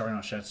Quirk, sorry,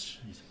 not Schatz.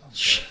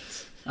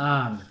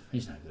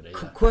 He's no good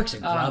either. Quirk's a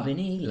grub, and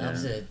he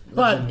loves it.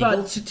 But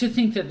to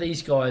think that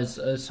these guys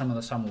are some of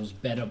the Sunwolves'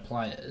 better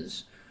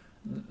players,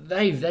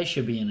 they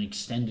should be an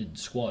extended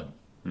squad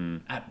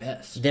at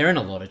best. They're in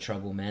a lot of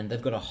trouble, man.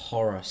 They've got a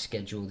horror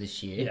schedule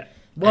this year. Yeah.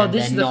 Well, and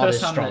this is they're the not first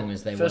as time strong that,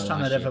 as they first were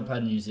time last they'd year. ever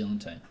played a New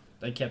Zealand team.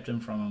 They kept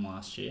them from them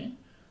last year.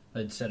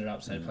 They'd set it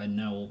up so they played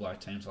no All Black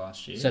teams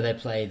last year. So they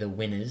play the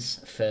winners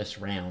first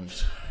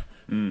round.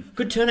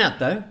 Good turnout,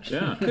 though.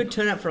 Yeah. Good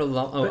turnout for a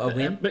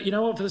win. But you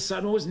know what? For the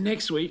Sunwolves,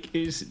 next week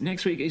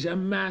is a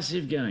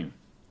massive game.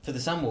 For the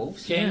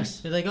Sunwolves?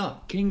 Yes. Who they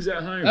got? Kings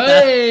at home.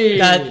 Hey!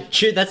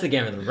 That's the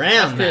game of the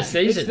round, That's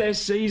their man. It's season. their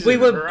season. We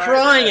were right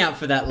crying there. out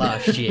for that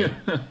last year.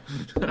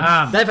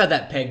 They've had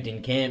that pegged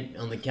in camp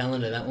on the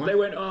calendar, that one. They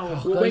went,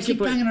 God, we is he could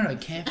put... banging on a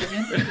camp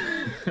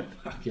again?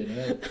 Fucking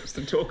hell. It's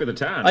the talk of the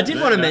town. I did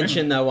want to No.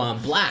 mention, though,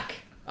 Black.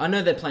 I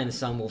know they're playing the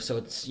Sunwolves, so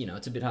it's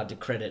it's a bit hard to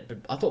credit, but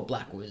I thought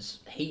Black was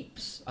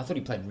heaps. I thought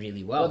he played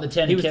really well. Well, the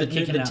 10 he was kept the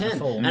kicking out the 10.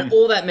 full. And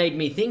all that made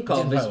me think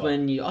of Didn't is play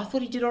when I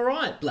thought he did all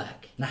right,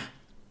 Black.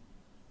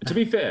 To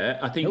be fair,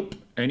 I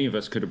think any of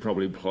us could have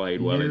probably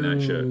played well in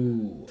that shirt.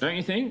 Don't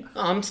you think?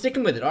 Oh, I'm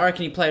sticking with it. I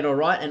reckon he played all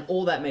right, and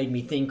all that made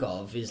me think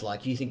of is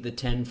like you think the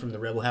 10 from the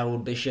Rebel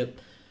Harold Bishop,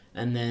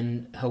 and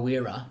then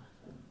Hawira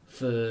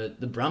for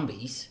the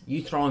Brumbies.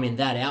 You throw him in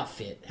that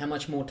outfit. How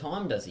much more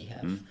time does he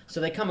have? So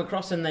they come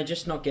across and they're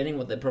just not getting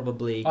what they're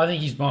probably. I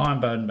think he's behind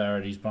Bowden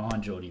Barrett. He's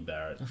behind Geordie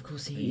Barrett. Of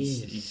course he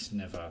He's, is. he's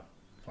never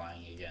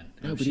playing again.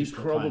 No, but He's he's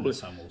still playing probably...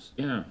 with Sunwolves.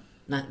 Yeah.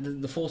 Nah,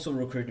 the Force will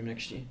recruit him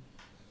next year.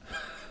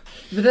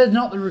 But they're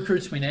not the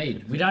recruits we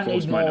need. We don't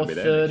Force need might more not be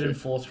there third next and year.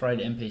 fourth rate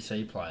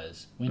NPC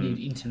players. We need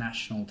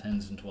international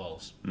 10s and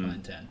 12s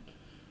playing 10.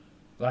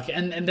 Like,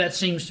 and that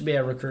seems to be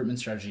our recruitment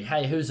strategy.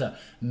 Hey, who's a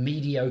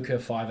mediocre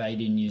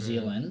 5'8" in New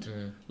Zealand?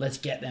 Let's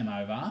get them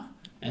over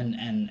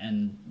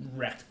and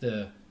wreck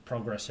the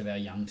progress of our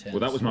young tens.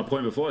 Well, that was my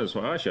point before. That's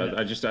why I asked you.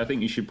 I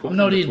think you should put I'm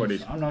not them in. in the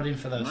 20s. I'm not in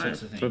for those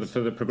sorts of things. For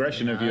the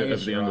progression of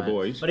the younger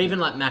boys. But even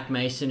like Mac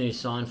Mason, who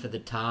signed for the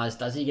Tars,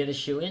 does he get a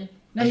shoe in?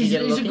 No, Does he he's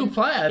get a look in? good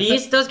player.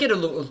 Does get a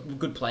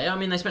good player. I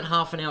mean, they spent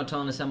half an hour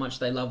telling us how much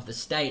they love the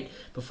state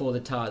before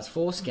the Tars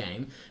Force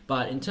game.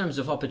 But in terms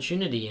of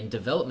opportunity and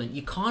development,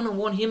 you kind of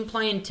want him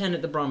playing 10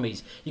 at the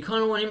Brumbies. You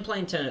kind of want him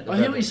playing 10 at the I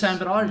hear what you're Rebels. saying,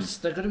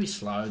 but they've got to be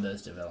slow,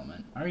 those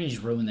development. I reckon he's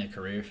ruined their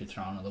career if you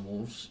throw him at the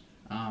Wolves.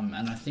 And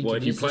I think Well,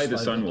 if you is play the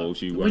slow build-up.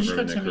 Sunwolves, you We won't just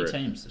ruin got their too many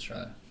career. teams,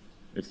 Australia.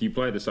 If you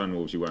play the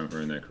Sunwolves, you won't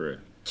ruin their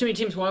career. Too many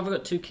teams. Why have we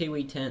got 2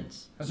 Kiwi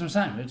 10s? That's what I'm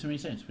saying. We have too many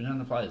teams. We don't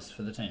have the players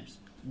for the teams.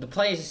 The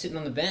players are sitting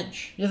on the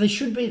bench. Yeah, they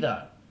should be,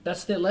 though.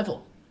 That's their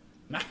level.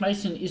 Mac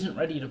Mason isn't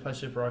ready to play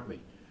Super Rugby.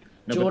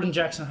 No, Jordan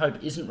Jackson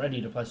Hope isn't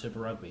ready to play Super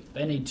Rugby.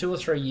 They need 2 or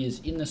 3 years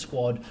in the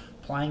squad,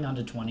 playing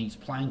under 20s,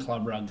 playing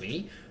club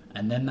rugby,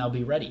 and then they'll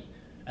be ready.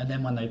 And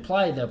then when they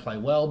play, they'll play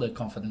well, their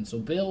confidence will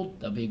build,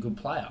 they'll be a good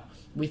player.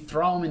 We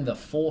throw them in the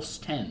Force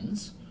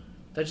 10s,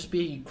 they'll just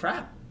be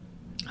crap.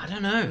 I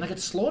don't know. And they get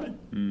slaughtered.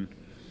 And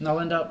they'll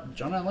end up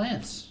John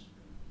O'Lance.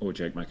 Or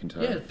Jake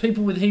McIntyre. Yeah,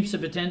 people with heaps of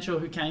potential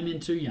who came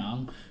in too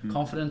young,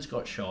 confidence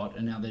got shot,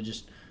 and now they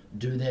just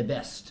do their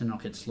best to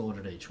not get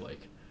slaughtered each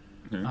week.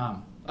 I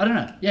don't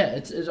know. Yeah,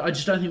 it's I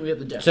just don't think we have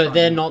the depth. So right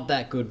they're now. not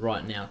that good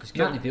right now because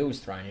No. Curtly Bill was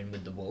thrown in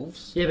with the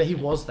Wolves. Yeah, but he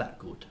was that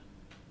good.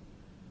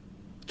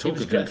 He Talk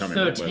was of him at coming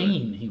back,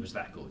 13. He was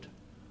that good.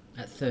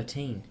 At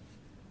 13.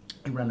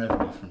 He ran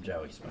over me from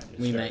Joey's.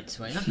 We mates,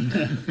 were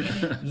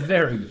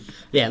Very good.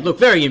 Yeah, look,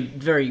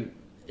 very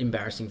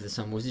embarrassing for the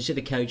Sunwolves. You see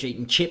the coach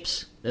eating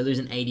chips. They're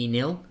losing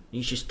 80-0.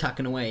 He's just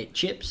tucking away at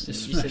chips. Did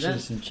you see Smashing that?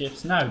 some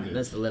chips. No good.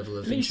 That's the level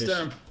of At least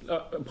interest.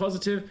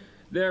 positive.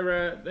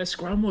 Their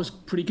scrum was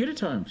pretty good at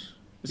times.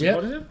 Is Yep.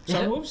 it positive? Yeah,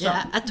 Sunwolves?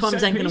 yeah, at times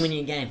Set ain't going to piece? win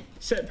you a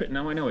game.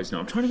 No, I know it's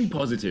not. I'm trying to be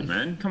positive,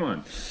 man. Come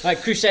on. Right,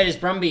 Crusaders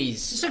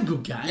Brumbies. It's a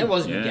good game. It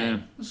was a good Yeah.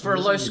 game. It's For a a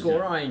low really good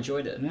score, game. I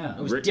enjoyed it. Yeah.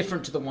 It was Rick-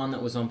 different to the one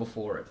that was on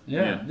before it.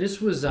 Yeah, Yeah.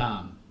 this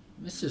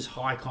is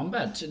high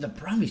combat. The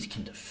Brumbies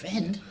can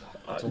defend.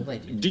 That's all they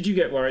did. Did you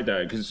get worried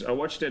though? Because I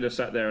watched it, I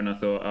sat there and I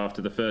thought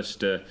after the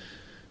first,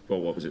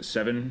 what was it,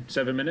 seven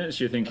minutes,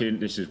 you're thinking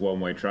this is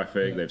one-way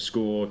traffic, they've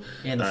scored.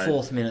 Yeah, in the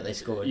 4th minute they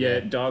scored. Yeah,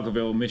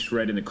 Dargaville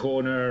misread in the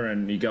corner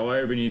and you go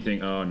over and you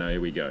think, oh no,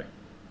 here we go.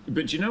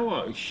 But do you know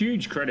what?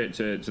 Huge credit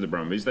to the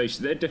Brumbies.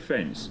 Their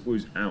defence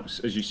was,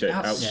 as you said,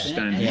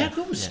 outstanding. And Yeah. how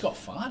good was Scott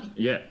Fardy?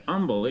 Yeah,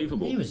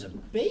 unbelievable. He was a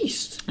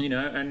beast. You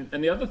know,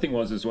 and the other thing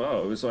was as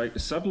well, it was like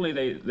suddenly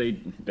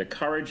their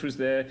courage was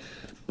there,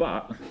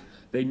 but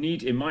they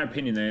in my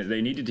opinion,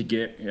 they needed to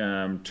get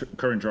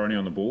Kurandrani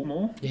on the ball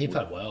more. Yeah, he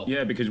played well.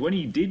 Yeah, because when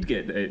he did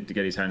get to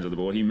get his hands on the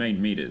ball, he made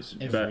meters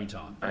Every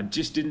time. I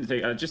just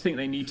think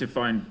they need to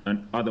find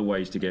other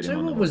ways to get So him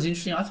on the what ball. was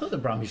interesting, I thought the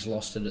Brumbies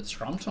lost it at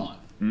scrum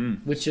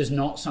time, which is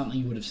not something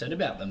you would have said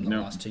about them the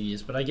No. last 2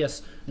 years. But I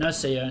guess no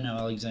CEO, no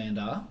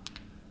Alexander,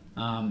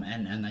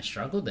 and they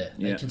struggled there.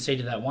 They Yeah.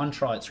 conceded that one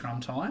try at scrum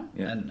time,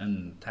 Yeah.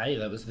 and hey,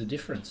 that was the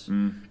difference.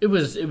 It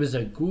was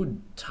a good,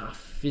 tough,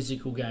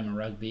 physical game of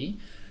rugby.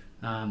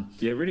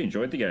 Yeah, really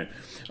enjoyed the game.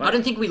 I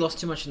don't think we lost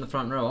too much in the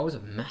front row. I was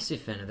a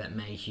massive fan of that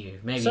Mayhew.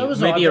 Maybe So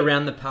was I, but-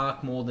 around the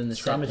park more than the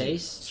set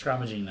piece.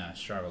 Scrummaging, no,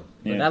 struggled.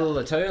 But that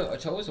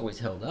Otoa's always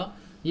held up.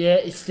 Yeah,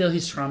 it's still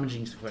his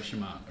scrummaging's a question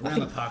mark.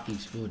 Around the park,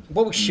 he's good.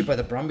 What was shit by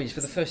the Brumbies,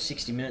 for the first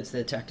 60 minutes,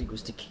 their tactic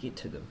was to kick it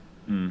to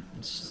them.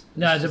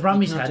 No, the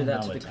Brumbies you can't had do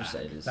that no to the attack.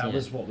 Crusaders, That yeah.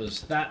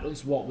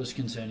 was what was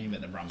concerning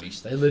about the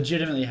Brumbies. They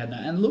legitimately had no,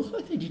 and looked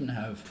like they didn't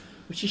have,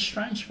 which is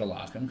strange for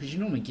Larkham because you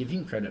normally give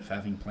him credit for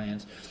having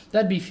plans.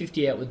 They'd be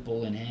 50 out with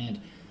ball in hand.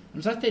 It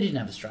was like they didn't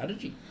have a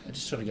strategy. They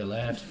just sort of go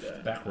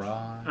left, back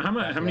right. How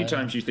back many left.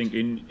 times do you think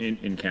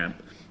in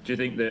camp, do you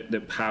think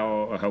that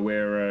Power,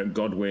 Hawera,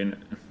 Godwin,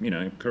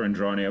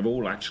 Kurandrani have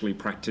all actually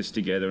practiced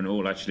together and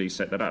all actually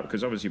set that up?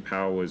 Because obviously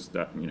Power was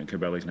that,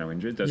 Cabelli's now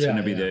injured. That's Yeah, going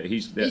to be yeah.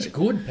 he's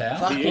good, pal.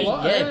 Fuck He it, is.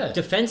 yeah.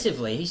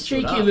 Defensively, he's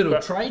stood Cheeky up. little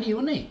But- tradie,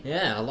 wasn't he?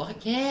 Yeah, I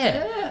like.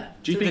 Yeah. Yeah.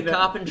 Do you Threw think the that-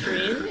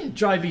 carpentry in? Yeah,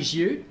 drove his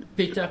ute,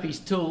 picked up his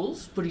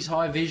tools, put his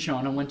high vis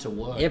on, and went to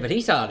work. Yeah, but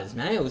he's hard as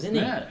nails, isn't he?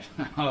 Yeah,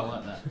 I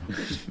like that.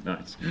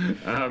 nice.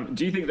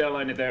 Do you think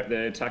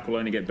their tackle will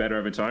only get better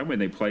over time when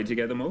they play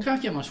together more?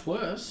 Can't get much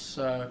worse.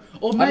 So,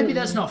 or maybe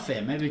that's not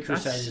fair. Maybe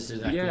Crusaders That's- do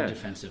that yeah. good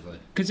defensively.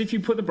 Because if you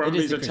put the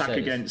Brumbies the attack Crusaders.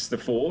 against the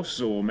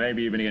Force or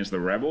maybe even against the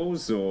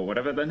Rebels or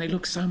whatever, then they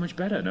look so much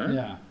better, no?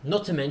 Yeah.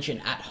 Not to mention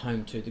at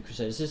home too, the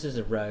Crusaders. This is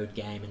a road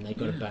game and they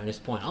got a bonus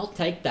point. I'll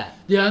take that.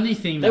 The only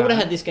thing They would have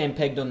though, had this game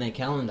pegged on their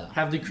calendar.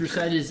 have the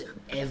Crusaders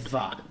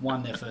ever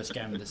won their first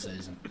game of the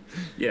season?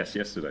 Yes,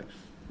 yesterday.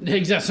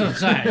 Exactly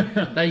what I'm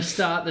saying. They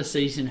start the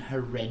season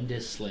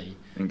horrendously,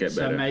 And get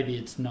so better. maybe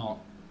it's not.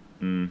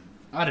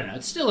 I don't know.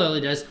 It's still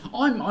early days.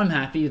 I'm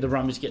happy the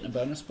Brumbies getting a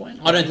bonus point.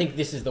 I don't think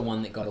this is the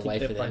one that got think away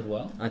they for them. played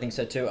well. I think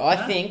so too. I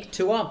think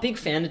Tua, big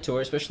fan of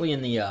Tua, especially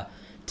in the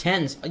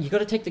tens. You got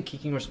to take the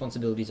kicking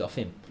responsibilities off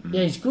him.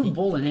 Yeah, he's good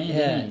ball in hand.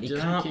 Yeah, isn't he? he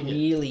Doesn't can't kick it.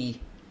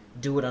 really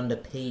do it under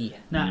P.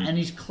 No, and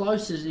his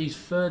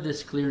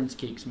furthest clearance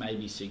kicks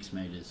maybe 6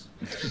 meters.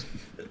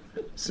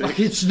 Like,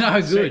 it's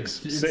no good.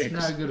 Six. It's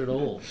no good at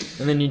all.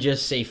 And then you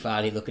just see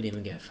Fardy look at him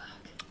and go,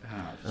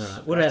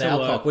 fuck. What about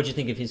Alcock? What do you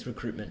think of his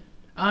recruitment?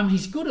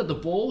 He's good at the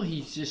ball.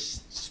 He's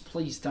just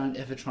please don't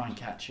ever try and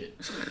catch it.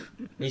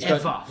 He's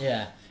Ever. got,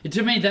 yeah.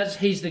 To me,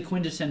 he's the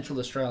quintessential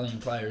Australian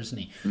player, isn't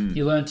he?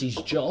 He learnt his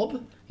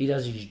job. He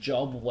does his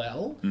job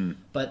well.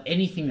 But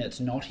anything that's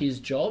not his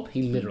job,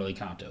 he literally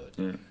can't do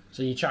it.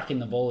 So you chuck in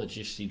the ball,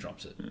 he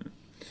drops it.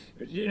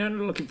 You know,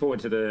 looking forward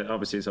to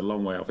obviously it's a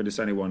long way off. It's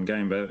only one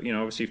game, but, you know,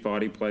 obviously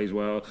Fardy plays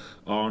well.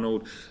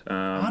 Arnold.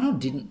 Arnold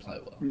didn't play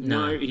well.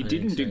 No, he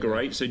didn't do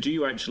great. So do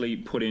you actually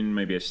put in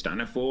maybe a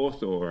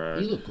Staniforth or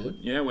He looked good.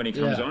 Yeah, when he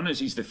comes Yeah. on, as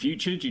he's the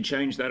future, do you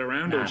change that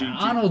around? Or do you,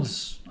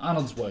 Arnold's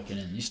working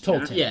in. He's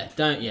tall team. You got to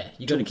Tall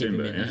keep him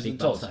timber, in there. yeah. Big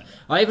Tall Balsa. timber.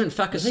 I even Is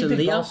he Big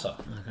Fakasalia. Balsa?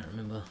 I can't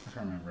remember. I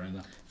can't remember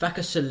either.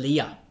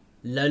 Fakasalia.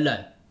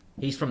 Lolo.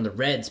 He's from the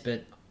Reds,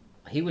 but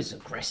he was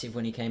aggressive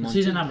when he came on. Is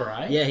he the too. number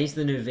 8? Yeah, he's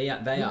the new Vea.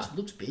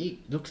 Looks big.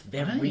 Looks I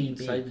don't very think you can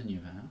big. say the new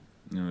Val.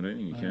 No, I don't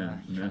think you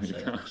can. you No, can't you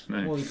say can't.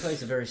 No. Well, he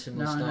plays a very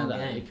similar No, style no,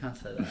 game. you can't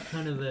say that.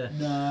 Kind of a.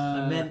 No.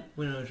 I meant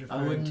when I was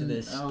referring to the wouldn't-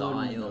 I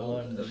style.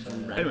 wouldn't of say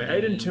that. Anyway,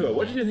 Aidan Tua,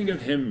 what did you think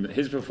of him,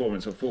 his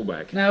performance at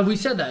fullback? No, we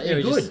said that. Yeah,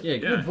 Yeah, good. just- yeah,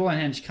 good yeah. ball in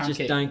hand. Just can't Just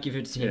kick. don't give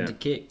it to him Yeah. to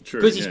kick. True,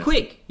 Because he's yeah.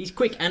 quick. He's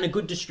quick and a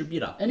good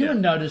distributor.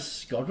 Anyone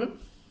notice Godwin?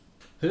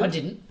 Who? I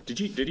didn't. Did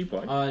he play?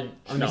 I No,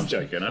 I'm missed-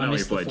 joking. I know he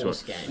missed the played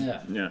Force Tua. game.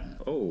 Yeah. Yeah.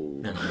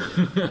 Oh. No,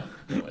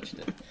 I watched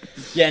it.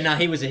 Yeah, no,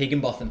 he was a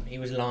Higginbotham. He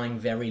was lying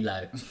very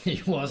low. He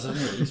wasn't.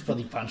 He's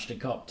probably punched a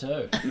cop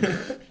too.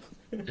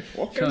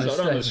 What Trying goes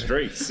to on on the stay-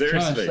 streets? Trying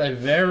to Seriously. stay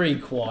very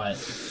quiet.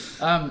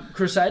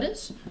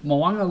 Crusaders.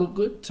 Mwanga looked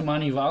good.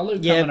 Tamani Valu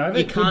coming Yeah, over.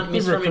 you can't Good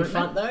miss from in recruitment.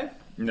 front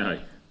though.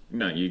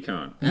 No, you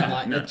can't.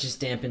 Like, No. It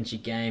just dampens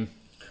your game.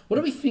 What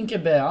do we think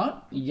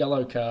about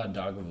yellow card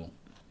Dargaville?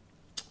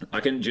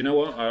 Do you know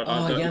what? I've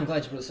got I'm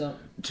glad you brought this up.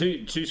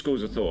 two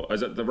schools of thought.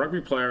 As the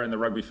rugby player and the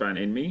rugby fan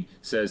in me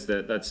says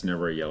that that's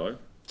never a yellow.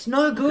 It's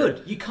no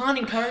good. You can't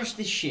encourage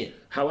this shit.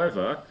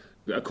 However,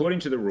 according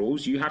to the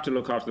rules, you have to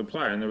look after the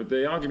player, and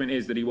the argument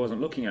is that he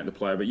wasn't looking at the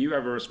player, but you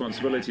have a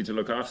responsibility to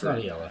look It's after not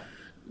a him. yellow.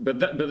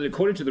 But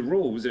according to the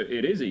rules,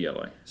 it is a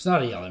yellow. It's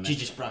not a yellow, man. You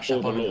just brush Or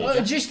up the on law.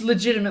 it. Just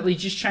legitimately,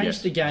 just change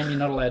Yes. the game. You're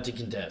not allowed to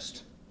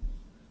contest.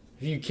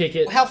 If you kick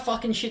it, How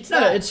fucking shit's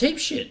no, that? it's heap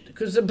shit.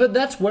 But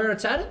that's where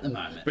it's at the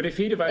moment. But if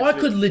he'd have I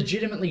actually, could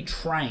legitimately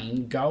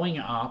train going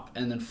up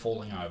and then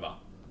falling over.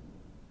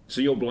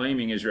 so you're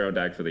blaming Israel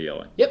Dag for the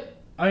yellow. Yep.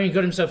 I mean, he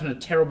got himself in a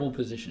terrible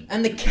position.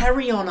 And the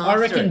carry on after I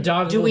reckon it.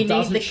 Dargaville Do we need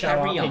doesn't the show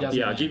carry up, he on? doesn't.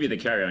 Yeah, I'll give you the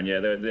carry on. Yeah,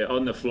 they're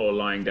on the floor,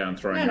 lying down,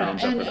 throwing No, no,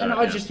 arms up. and, at and that,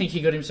 I yeah. just think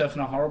he got himself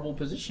in a horrible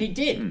position. He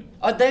did. Hmm.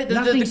 The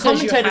Nothing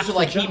says you commentators have were to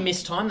like, he jump.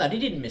 mistimed that. He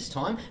didn't miss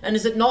time. And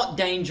is it not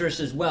dangerous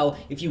as well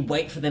if you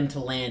wait for them to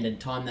land and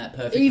time that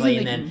perfectly Even and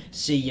the- then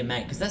see your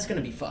mate? Because that's going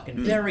to be fucking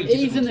very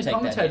difficult Even to the take that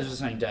commentators hit. were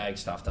saying Dag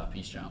stuffed up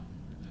his jump.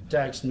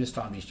 Dag's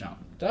mistimed his jump.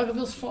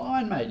 Dargaville's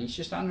fine, mate. He's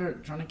just under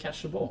it trying to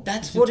catch the ball.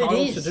 That's He's what it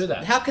entitled is. to do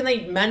that. How can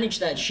they manage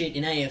that shit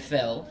in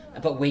AFL,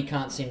 but we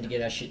can't seem to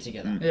get our shit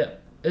together? Yeah.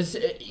 It's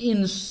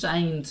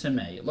insane to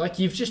me. Like,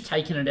 you've just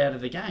taken it out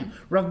of the game.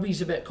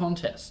 Rugby's about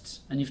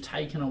contests, and you've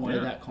taken away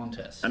Yeah. that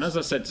contest. And as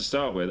I said to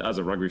start with, as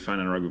a rugby fan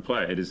and a rugby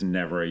player, it is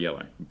never a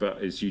yellow.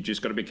 But you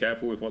just got to be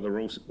careful with what the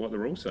rules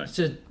say. It's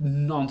a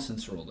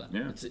nonsense rule, then.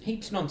 Yeah. It's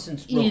Heaps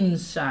nonsense rule.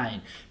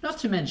 insane. Not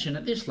to mention,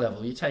 at this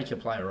level, you take your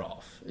player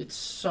off. It's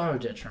so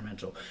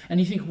detrimental. And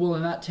you think, well,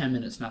 in that 10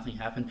 minutes, nothing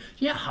happened.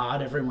 Do you know how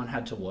hard everyone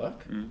had to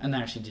work? And they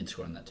actually did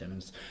score in that 10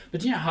 minutes.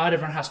 But do you know how hard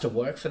everyone has to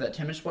work for that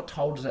 10 minutes? What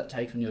toll does that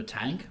take on your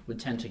tank with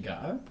 10 to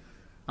go?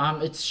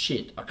 It's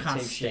shit. I can't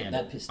heap shit. stand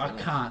That it. pissed me I off.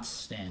 can't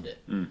stand it.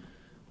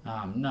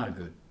 No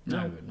good.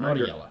 No good. I Not a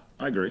agree. yellow.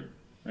 I agree.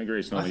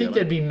 It's not I a think yellow.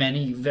 there'd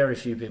be very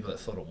few people that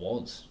thought it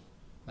was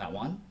that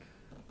one.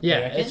 Yeah,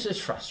 You reckon? it's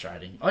just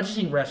frustrating. I just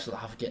think refs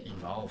love getting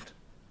involved.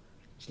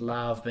 Just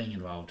love being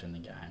involved in the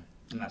game,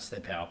 and that's their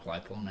power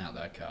play, pulling out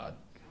that card.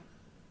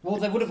 Well,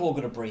 they would have all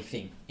got a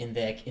briefing in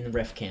the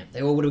ref camp.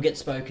 They all would have get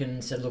spoken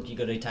and said, "Look, you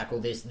got to tackle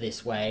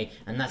this way,"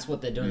 and that's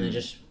what they're doing. They're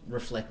just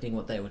reflecting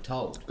what they were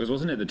told. Because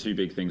wasn't it the two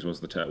big things was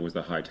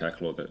the high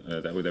tackle or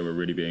that they were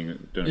really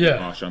being doing Yeah.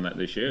 harsh on that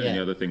this year, Yeah. and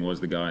the other thing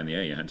was the guy in the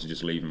air. You had to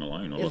just leave him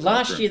alone. or Yeah, look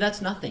last after year, him.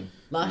 that's nothing.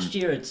 Last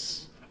year,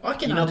 it's I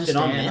can You knocked it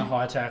on, understand the man.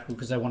 high tackle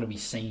because they want to be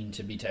seen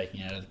to be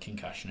taking out of the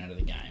concussion out of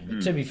the game.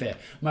 But to be fair,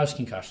 most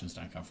concussions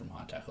don't come from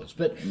high tackles.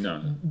 But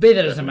No, be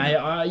that as it may,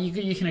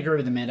 you can agree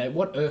with the mandate.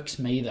 What irks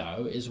me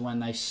though is when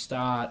they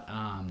start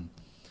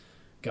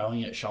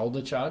going at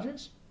shoulder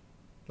charges.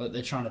 Like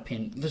they're trying to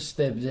pin.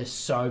 They're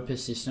so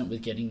persistent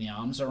with getting the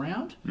arms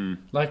around.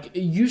 Like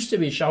it used to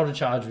be, a shoulder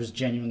charge was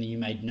genuinely you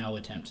made no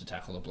attempt to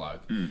tackle a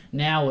bloke.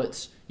 Now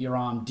it's your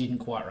arm didn't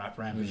quite wrap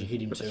around because you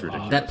hit him That's too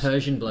ridiculous. hard. that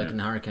Persian bloke in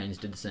the Hurricanes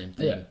did the same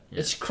thing. Yeah,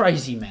 it's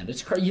crazy, man.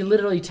 You're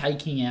literally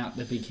taking out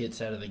the big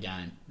hits out of the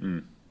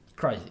game.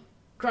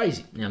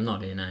 Crazy. Yeah, I'm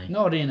not in, eh?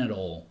 Not in at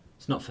all.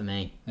 It's not for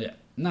me. Yeah.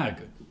 No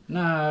good.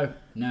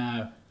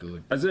 No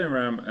good. As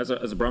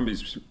a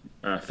Brumbies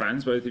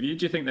fans, both of you,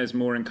 do you think there's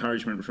more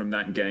encouragement from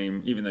that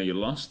game, even though you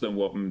lost, than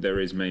what there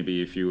is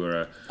maybe if you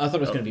were I thought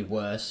it was going to be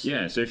worse.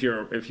 Yeah, so if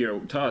you're a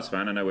Tars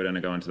fan, I know we're going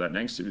to go into that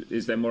next.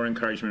 Is there more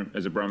encouragement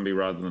as a Brumby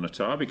rather than a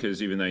Tar?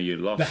 Because even though you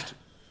lost,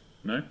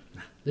 no,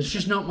 There's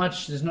just not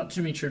much. There's not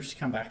too many troops to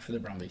come back for the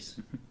Brumbies.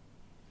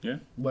 yeah,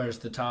 Whereas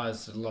the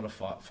Tars, a lot of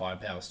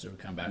firepower still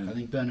come back. I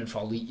think Bernard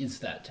Foley is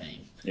that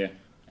team. yeah.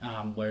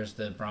 Whereas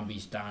the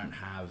Brumbies don't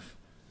have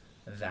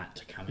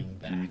that coming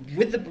back.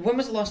 When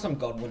was the last time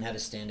Godwin had a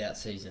standout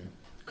season?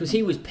 Because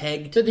he was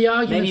pegged. But the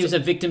argument, Maybe he was a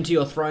victim to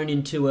your thrown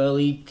in too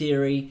early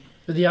theory.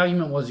 but the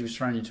argument was he was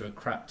thrown into a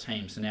crap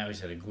team, so now he's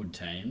had a good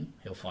team.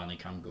 He'll finally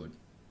come good.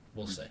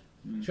 We'll see.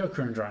 He's got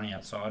Corinne running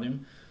outside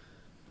him.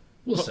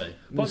 We'll see.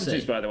 We'll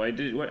Positives, see. by the way.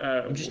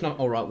 I'm just not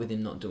all right with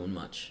him not doing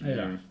much.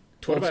 Yeah.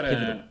 What 12's about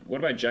pivotal. what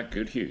about Jack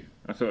Goodhue?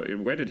 I thought,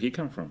 where did he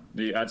come from?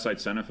 The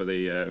outside centre for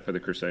the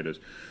Crusaders.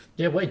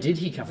 Yeah, where did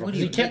he come from? What 'Cause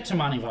do he you- kept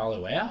Tamani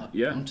Valu out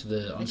Yeah. onto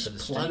the Just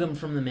steam. plug him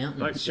from the mountains.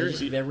 Like, They're just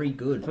seriously, very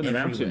good From the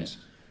everywhere. mountains.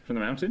 From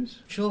the mountains.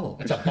 Sure.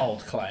 It's a bold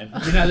claim.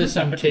 You know, there's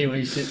some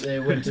Kiwis sit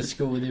there, went to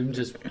school with him,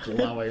 just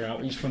blowing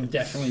up. He's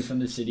definitely from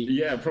the city.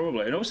 Yeah,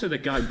 probably. And also the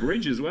guy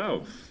Bridge as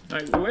well.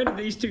 Like, where did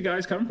these two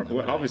guys come from?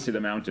 Well, obviously the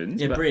mountains.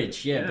 Yeah, but-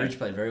 Bridge. Yeah, yeah. Bridge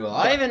played very well.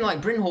 I even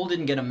Bryn Hall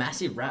didn't get a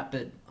massive rap,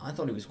 but I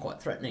thought he was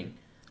quite threatening.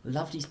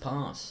 Loved his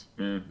pass.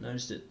 Yeah.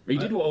 Noticed it. He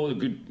did all the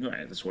good. Well,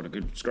 that's what a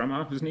good scrum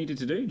half was needed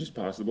to do. Just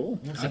pass the ball.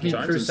 I think Times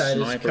and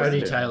Crusaders, snipe Cody around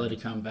it. Taylor to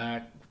come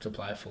back to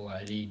play for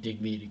Lady,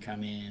 Digby to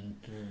come in.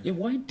 Yeah,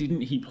 why didn't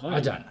he play? I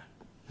don't know.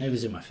 He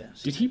was in my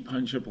fantasy. Did he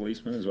punch a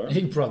policeman as well?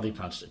 He probably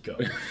punched a goal.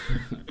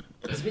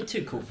 He's a bit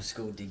too cool for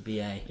school,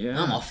 Digby, eh?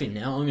 Yeah. I'm off him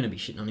now. I'm going to be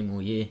shitting on him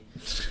all year.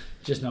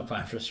 Just not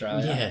playing for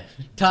Australia.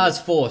 Yeah. Tars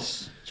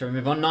Force. Shall we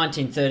move on?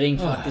 1913.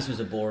 Fuck, this was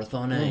a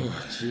borathon, eh?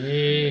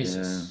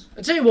 Jesus.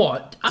 I tell you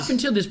what, up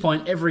until this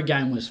point, every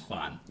game was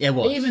fun. Yeah, it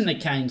was. Even the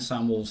Kane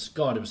Sunwolves,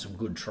 God, it was some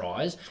good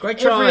tries. Great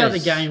Every tries. other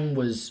game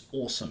was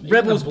awesome. Even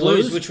Rebels the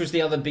Blues, which was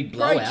the other big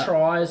great blowout.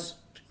 tries,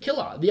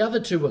 killer. The other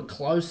two were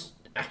close,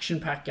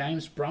 action-packed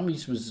games.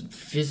 Brumbies was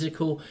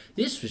physical.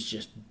 This was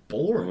just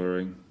boring.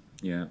 Boring.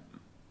 Yeah.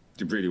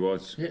 It really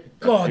was.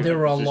 God, there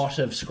were a Just- lot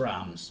of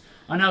scrums.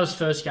 I know it's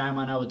first game.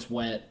 I know it's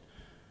wet.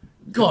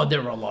 God,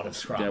 there were a lot of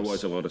scrums. There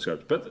was a lot of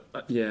scrums. But,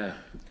 yeah.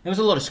 There was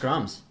a lot of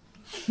scrums.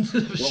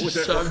 There was What was just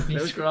it? so many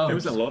There scrums.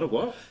 was a lot of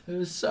what? There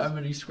was so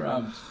many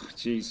scrums.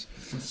 Jeez.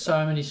 And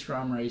so many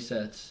scrum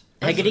resets.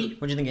 Hegarty?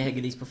 What do you think of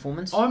Hegarty's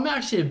performance? I'm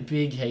actually a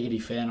big Hegarty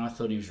fan. I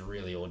thought he was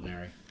really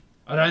ordinary.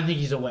 I don't think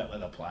he's a wet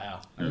weather player.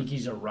 I think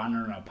he's a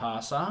runner and a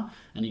passer,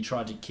 and he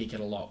tried to kick it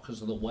a lot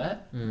because of the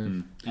wet.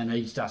 And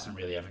he doesn't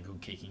really have a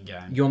good kicking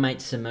game. Your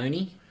mate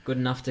Simone, good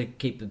enough to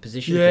keep the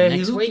position for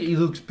next week? he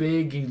looks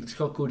big. He's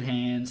got good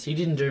hands. He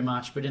didn't do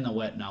much, but in the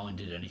wet, no one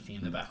did anything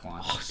in the back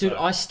line. Dude, So-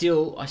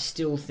 I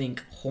still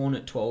think Horn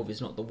at 12 is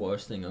not the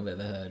worst thing I've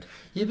ever heard.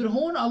 Yeah, but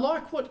Horn, I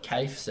like what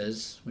Cave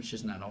says, which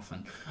isn't that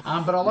often.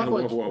 But I like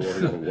what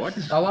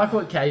What? I like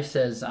what Cave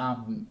says.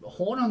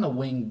 Horn on the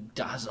wing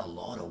does a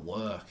lot of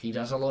work. He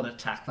does a lot of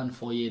tackling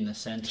for you in the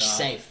centre. He's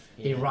safe.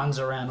 He runs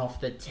around off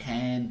the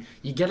 10.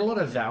 You get a lot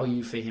of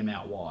value for him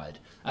out wide.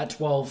 At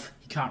 12,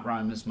 he can't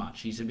roam as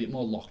much. He's a bit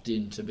more locked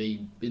in to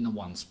be in the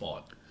one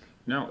spot.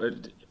 Now,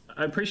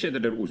 I appreciate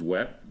that it was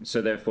wet,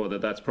 so therefore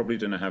that's probably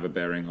going to have a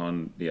bearing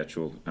on the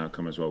actual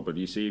outcome as well. But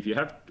you see, if you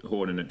have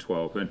Horn in at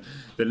 12, and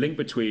the link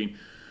between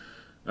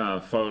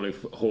Foley,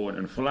 Horn,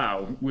 and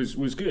Folau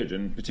was good,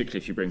 and particularly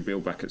if you bring Bill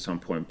back at some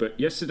point. But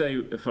yesterday,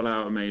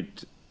 Folau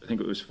made, I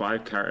think it was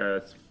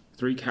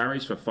 3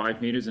 carries for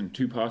 5 meters and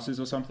 2 passes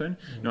or something.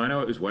 Now, I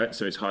know it was wet,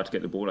 so it's hard to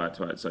get the ball out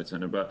to outside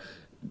centre, but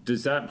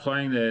does that,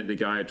 playing the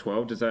guy at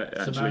 12, does that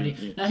actually...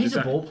 Simone, no, he's does a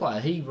that- ball player.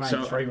 He ran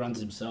So- 3 runs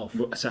himself.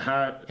 So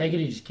how...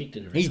 Hegarty just kicked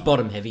it every He's time.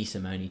 bottom heavy,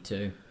 Simone,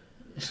 too.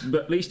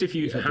 But at least if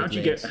you... got How good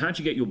do you legs.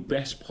 get your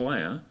best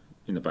player...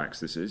 In the backs,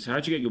 this is. How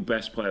do you get your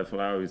best player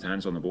Folau with his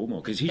hands on the ball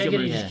more? Because he's your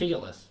Hegarty main- just kick it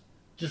less.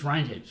 Just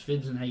rain heaps.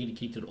 Fibbs and Hegarty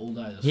kicked it all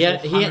day. There's He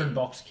had- 400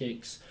 box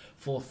kicks,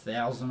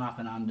 4,000 up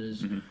and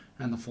unders,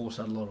 and the Force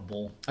had a lot of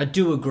ball. I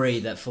do agree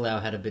that Folau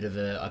had a bit of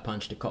a I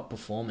punched a cop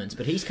performance,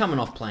 but he's coming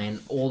off playing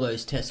all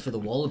those tests for the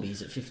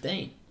Wallabies at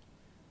 15.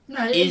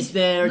 No, Is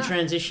there a no,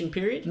 transition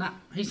period? No,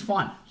 he's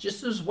fine.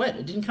 Just as wet.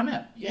 It didn't come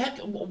out. Yeah,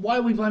 why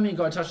are we blaming a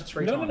guy who touched it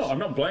 3 No, times? I'm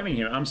not blaming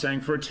him. I'm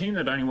saying for a team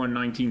that only won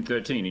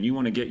 19-13, and you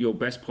want to get your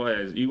best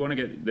players, you want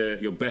to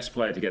get your best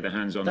player to get their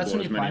hands on That's the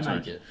when ball you as many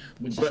times. playmaker,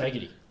 which is But-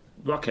 Hegarty.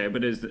 Okay,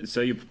 but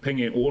so you're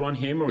pinging it all on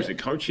him, or is Yeah. it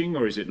coaching,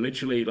 or is it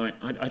literally like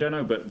I don't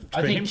know? But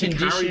I for him think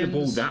to carry the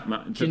ball conditions- that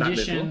much to that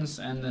little. Conditions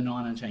and the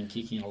 9 and 10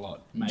 kicking a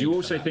lot. Do you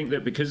also think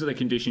that because of the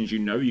conditions, you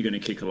know you're going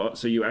to kick a lot,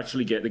 so you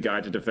actually get the guy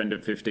to defend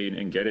at 15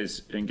 and get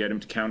him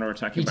to counter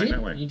attack He him back did.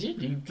 that way? He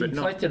did. He But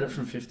not- collected it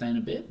from 15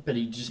 a bit, but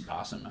he just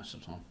passed it most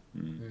of the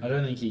time. I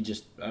don't think he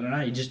just. I don't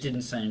know. He just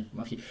didn't seem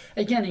like he.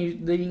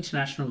 Again, the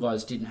international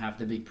guys didn't have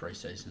the big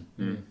preseason,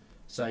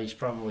 so he's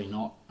probably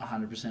not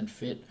 100%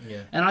 fit. Yeah.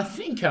 And I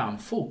think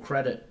full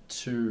credit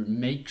to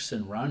Meeks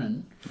and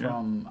Ronan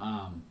from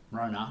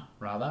Rona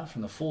rather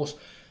from the Force.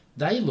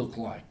 they look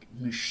like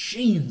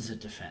machines at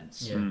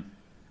defence. Yeah.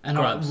 And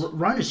Grubs.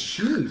 Rona's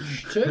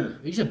huge too.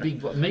 He's a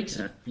big. Meek's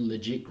a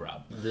legit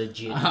grub.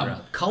 Legit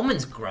grub.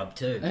 Coleman's grub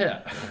too.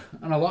 Yeah,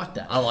 and I like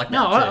that. I like that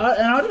no,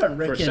 too. and I don't For a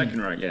reckon.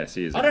 second rate, yes,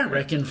 he is. I don't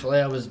reckon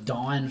Flair was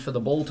dying for the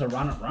ball to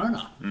run at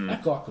Rona.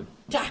 That guy could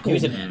tackle. He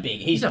was a man. big-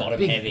 he's He's a bottom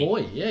big heavy.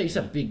 boy. Yeah, he's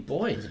a big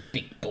boy.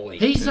 Big boy.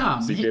 He's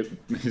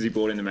Is he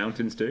born in the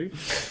mountains too?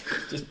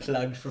 just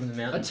plugged from the I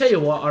mountains. tell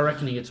you what, I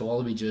reckon he gets a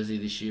Wallaby jersey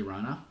this year,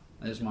 Rona.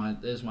 There's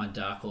my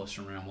dark horse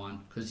from round one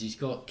because he's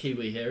got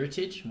Kiwi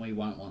heritage, and we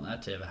won't want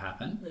that to ever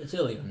happen. It's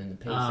early on in the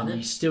piece, isn't it?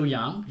 He's still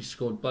young. He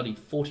scored bloody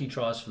 40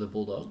 tries for the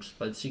Bulldogs.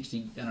 Played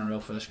 60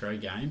 NRL first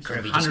grade games.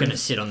 Gravy just going to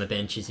sit on the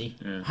bench, is he?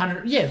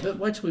 100. Yeah, but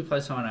wait till we play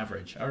someone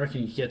average. I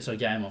reckon he gets a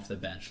game off the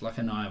bench, like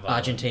a Naiva.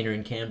 Argentina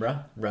and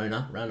Canberra.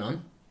 Rona, run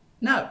on.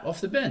 No, off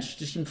the bench.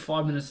 Just give him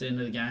 5 minutes at the end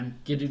of the game.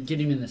 Get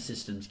him in the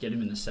systems. Get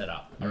him in the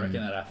setup. I reckon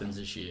that happens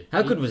this year.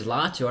 How good was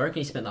Latu? I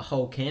reckon he spent the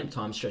whole camp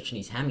time stretching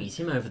his hammies.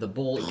 Him over the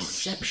ball,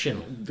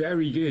 exceptional.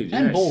 Very good.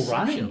 And yes. ball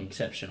running,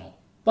 exceptional.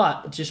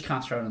 But just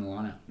can't throw it in the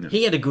lineup.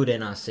 He had a good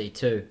NRC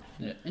too.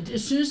 Yeah. And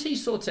as soon as he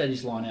sorts out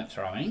his line out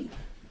throwing,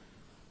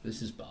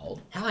 this is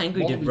bold. How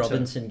angry Wallaby did too.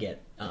 Robinson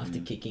get after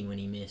kicking when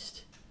he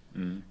missed?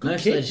 Good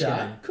Mostly kick, just though.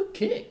 go, Good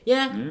kick.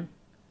 yeah.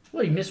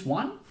 Well, he missed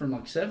one from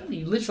like 7.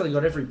 He literally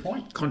got every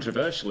point.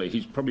 Controversially,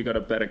 he's probably got a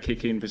better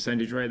kick-in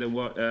percentage rate than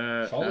what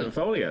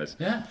Foley has.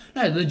 Yeah.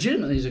 No,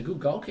 legitimately, he's a good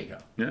goal kicker,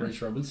 Yeah.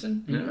 Reece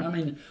Robinson. Yeah. I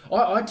mean,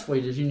 I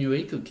tweeted he knew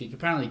he could kick.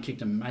 Apparently, he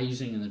kicked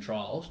amazing in the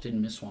trials,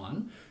 didn't miss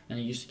one, and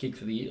he used to kick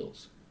for the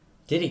Eels.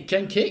 Did he?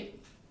 Can kick.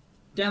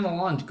 Down the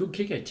line, good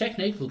kicker.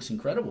 Technique looks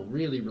incredible.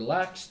 Really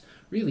relaxed,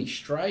 really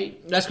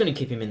straight. That's going to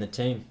keep him in the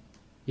team.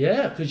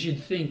 Yeah, because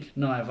you'd think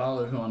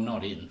Naivala, who I'm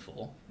not in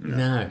for,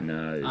 No.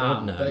 No.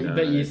 God, no.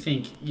 but you'd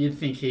think you'd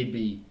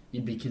be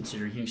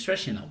considering him,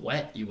 especially in the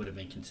wet. You would have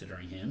been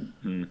considering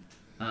him.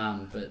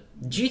 But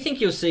Do you think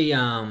you'll see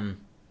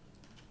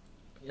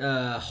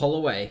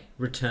Holloway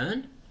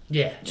return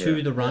yeah,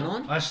 to the run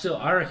on?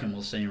 I reckon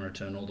we'll see him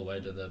return all the way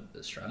to the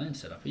Australian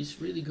setup.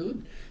 He's really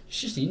good. He's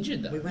just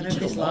injured though. We went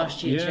Injured over this a lot.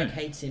 last year. Yeah. Jack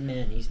hates him,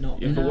 man. He's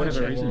not. Yeah, for whatever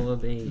Jack reason.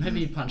 Wallaby.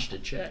 Maybe he punched a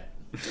check.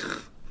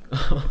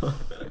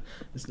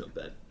 It's not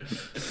bad.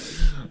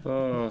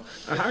 Oh,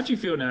 how do you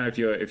feel now if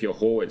you're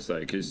Horwitz though?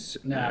 Because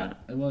Nah,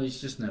 well,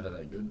 he's just never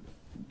that good.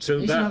 so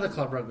He's that another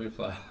club rugby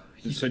player.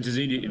 so does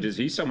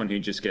he someone who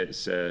just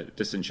gets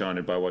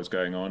disenchanted by what's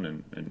going on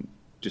and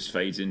just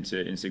fades into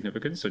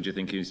insignificance, or do you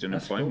think he's done a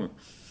That's flame?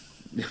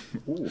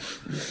 cool. Ooh.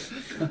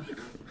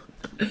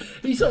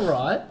 He's all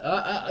right.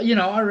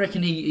 I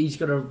reckon he's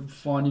got to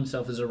find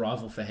himself as a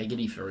rival for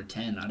Hegarty for a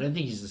 10. I don't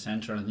think he's the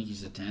centre. I think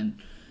he's a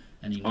 10.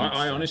 And he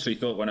I honestly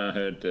thought when I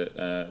heard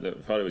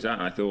that Foley was out,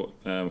 I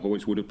thought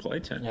Horwitz would have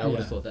played 10. Yeah, I would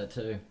have Yeah. thought that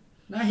too.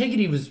 No,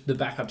 Hegarty was the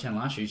backup 10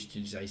 last year. He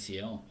did his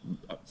ACL.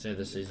 So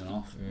the season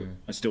off.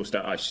 I still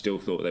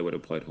thought they would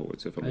have played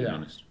Horwitz, if I'm being Yeah.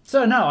 honest.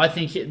 So, no, I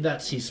think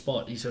that's his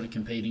spot. He's sort of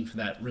competing for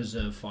that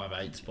reserve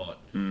 5'8 spot.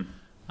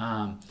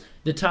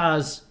 The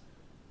Tars,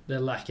 they're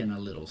lacking a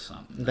little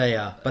something. They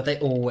are, but they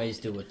always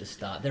do at the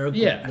start. They're a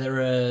Yeah.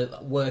 they're a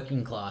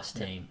working class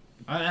team.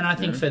 And I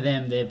think for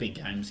them, their big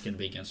game is going to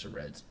be against the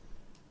Reds.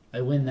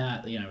 They win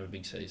that, they're going to have a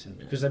big season.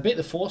 Because they beat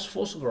the Force.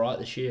 Force look alright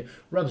this year.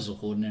 Rubbers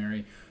look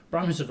ordinary.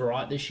 Brumbies look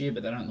alright this year,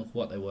 but they don't look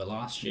what they were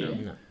last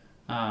year.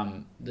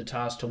 No. The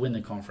Tars to win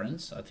the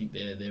conference, I think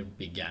their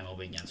big game will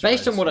be against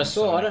Based on Reds. what I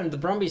saw, So- I don't. The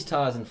Brumbies,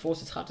 Tars, and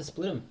Force. It's hard to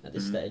split them at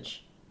this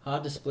stage.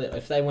 Hard to split.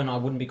 If they win, I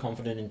wouldn't be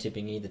confident in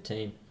tipping either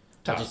team.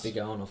 I'd just be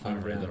going off home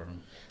Over ground. either of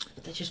them.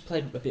 But they just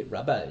played a bit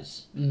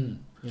rubbos. You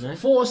know,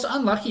 Force,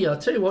 unlucky. I'll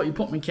tell you what, you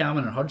put McCalman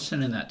and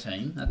Hodgson in that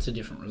team, that's a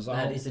different result.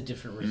 that is a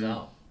different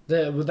result.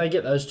 They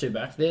get those two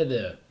back. They're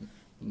the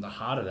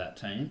heart of that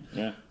team.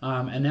 Yeah.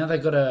 And now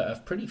they've got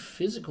a pretty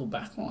physical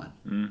backline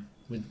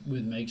with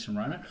Meeks and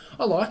Rona.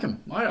 I like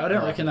them. I don't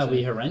like reckon them they'll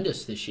be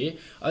horrendous this year.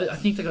 I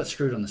think they got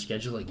screwed on the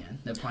schedule again.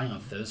 They're playing on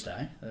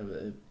Thursday.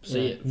 See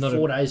Yeah, it. not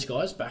 4 days,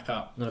 guys. Back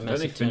up. Not a Don't they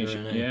massive finish?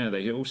 turnaround. Yeah,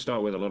 they all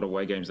start with a lot of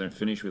away games, then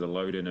finish with a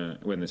load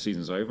when the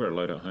season's over, a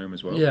load at home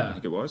as well. Yeah. I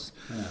think it was.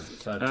 Yeah,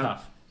 so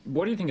tough.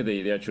 What do you think of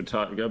the actual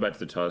go back to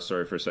the Tars,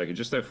 sorry for a second.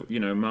 Just though,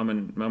 Mum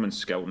and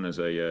Skelton as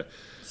a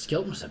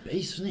Skelton was a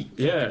beast, wasn't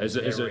he? yeah,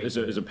 Fucking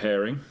as a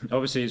pairing.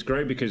 Obviously, it's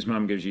great because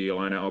Mum gives you your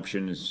line-out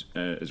options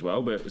as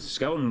well. But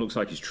Skelton looks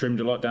like he's trimmed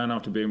a lot down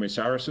after being with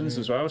Saracens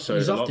as well. So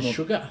He's a off lot the more.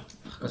 sugar.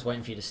 I was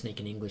waiting for you to sneak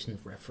an English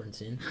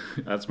reference in.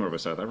 That's more of a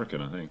South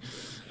African, I think.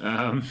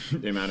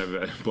 The amount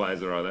of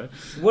players there are there.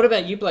 What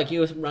about you, Blake?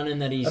 You were running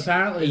that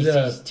Apparently,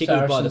 he's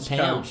tickled by the Saracens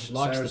pound. coach,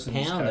 Likes the Saracens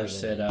pound coach over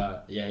said,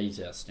 there. yeah,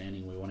 he's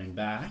outstanding. We want him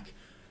back.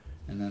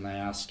 And then they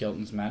asked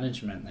Skelton's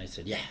management, and they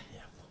said, yeah.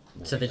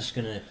 So they're just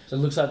gonna So it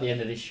looks like the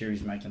end of this year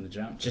he's making the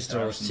jump. just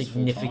throw a Saracens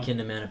significant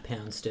amount of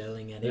pound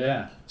sterling at full-time. him.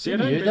 Yeah. See, I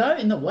Who don't knew, re- though?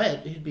 In the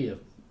wet, he'd be a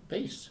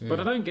beast. But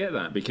I don't get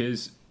that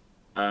because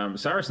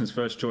Saracens'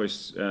 first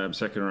choice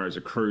second row is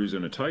a Cruz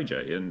and a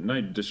Toje, and no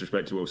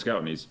disrespect to Will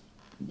Skelton, he's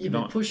Yeah,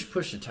 not. but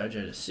push the Tojo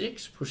to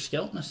 6, push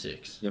Skelton to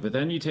 6. Yeah, but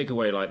then you take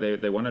away like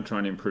they want to try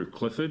and improve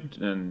Clifford,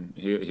 and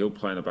he'll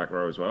play in the back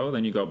row as well.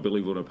 Then you got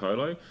Billy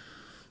Vunapolo.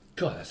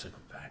 God, that's a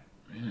good back.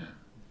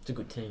 It's a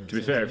good team. To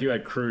be fair, if you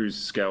had Cruz,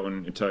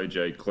 Skelton,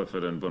 Itoje,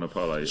 Clifford, and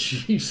Bunapale,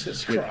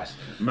 Jesus Christ.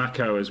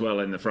 Mako as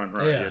well in the front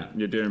row, Yeah.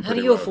 you're doing How pretty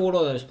do you well. afford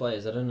all those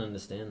players? I don't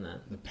understand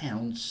that. The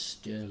pound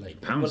sterling.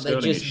 Pound What, they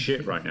sterling is just-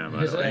 shit right now,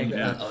 by Is the way. it?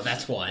 Yeah. Oh,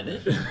 that's why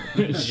then.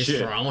 They're just Shit.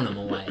 throwing them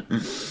away.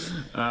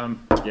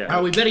 Yeah.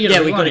 Oh, we better get Yeah,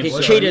 a we got to line, get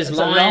boys. Cheetahs It's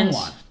a long Lions.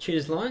 one.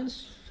 Cheetahs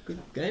Lions. Good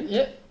game.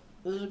 Yep.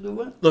 This is a good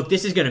one. Look,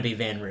 this is going to be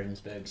Van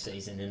Rensburg's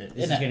season, isn't it?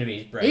 This Isn't is it? going to be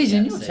his breakout He's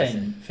in your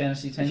season. team,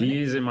 fantasy team.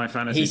 He is in my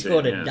fantasy He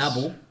scored team, a yes.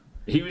 double.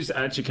 He was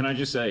actually, can I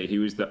just say, he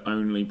was the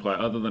only player,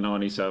 other than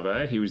Arnie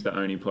Salve, he was the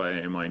only player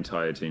in my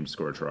entire team to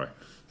score a try.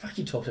 Fuck,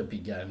 you talked a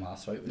big game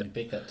last week when you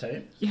picked that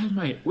team. Yeah,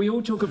 mate, we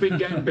all talk a big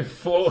game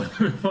before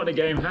when a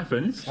game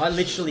happens. I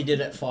literally did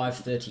it at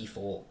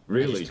 5:34.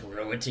 Really? I just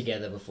threw it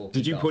together before.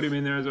 Did you kickoff. put him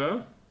in there as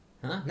well?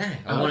 Huh? No, I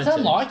Oh, wanted it's to.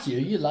 unlike you.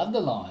 You love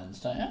the Lions,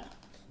 don't you?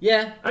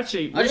 Yeah.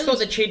 Actually, I just thought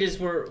the Cheetahs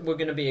were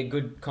going to be a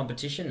good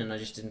competition, and I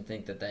just didn't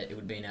think that it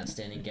would be an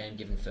outstanding game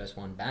given first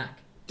one back.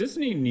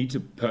 doesn't he need to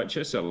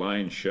purchase a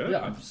Lions shirt?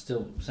 Yeah, I'm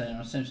still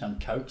seeing some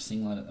Coke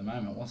singlet at the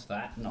moment. What's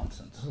that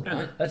nonsense?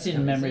 Right. That's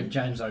in memory of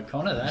James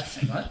O'Connor, that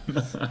singlet.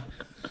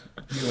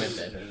 You went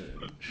better.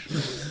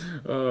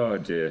 Oh,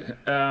 dear.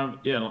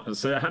 Yeah,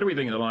 so how do we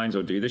think the Lions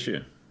will do this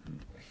year?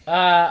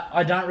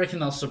 I don't reckon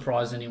they'll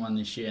surprise anyone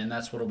this year, and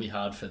that's what'll be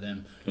hard for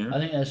them. Yeah. I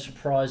think they've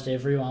surprised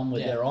everyone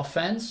with Yeah. their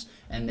offense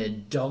and their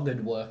dogged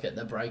work at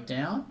the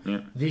breakdown.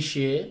 Yeah. This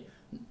year,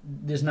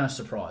 there's no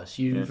surprise.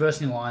 You're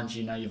versing the Lions,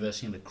 you know you're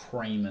versing the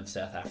cream of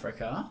South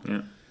Africa,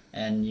 Yeah.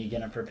 and you're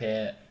going to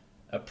prepare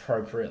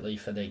appropriately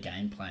for their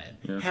game plan.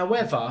 Yeah.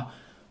 However,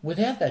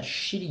 without that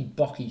shitty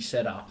bocky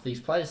setup, these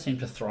players seem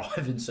to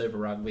thrive in Super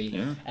Rugby,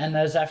 Yeah. and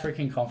those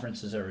African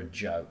conferences are a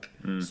joke.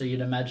 So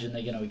you'd imagine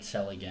they're going to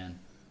excel again.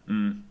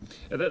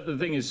 The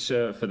thing is,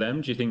 for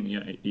them, do you think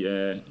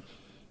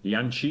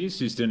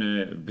Yanchis is going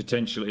to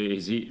potentially,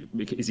 is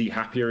he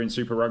happier in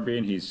Super Rugby,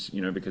 and he's,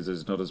 because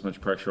there's not as much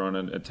pressure on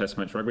a Test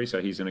match rugby,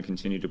 so he's going to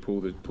continue to pull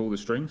the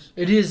strings?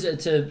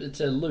 It's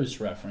a loose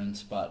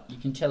reference, but you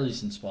can tell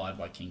he's inspired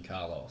by King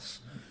Carlos.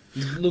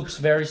 He looks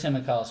very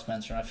similar to Carlos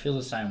Spencer, and I feel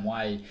the same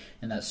way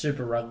in that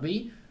Super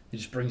Rugby. He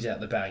just brings out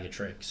the bag of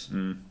tricks.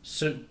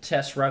 So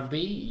Test Rugby,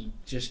 you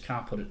just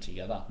can't put it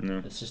together. No.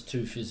 It's just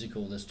too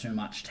physical. There's too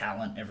much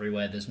talent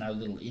everywhere. There's no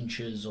little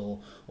inches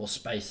or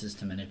spaces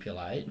to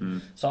manipulate.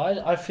 So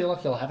I feel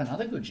like he'll have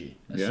another good year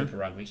at Yeah. Super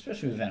Rugby,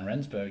 especially with Van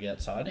Rensburg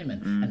outside him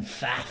and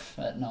Faf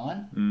at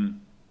 9.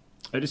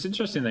 It's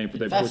interesting they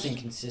That's pushed.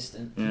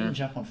 inconsistent. He didn't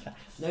jump on Faf.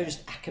 No,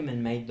 just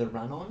Ackerman made the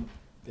run on.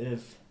 Bit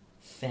of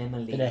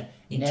family Bit of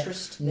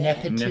interest there.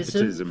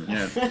 Nepotism,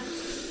 yeah.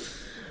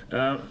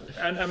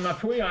 And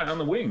Mapui on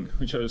the wing,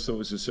 which I just thought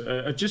was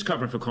just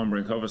covering for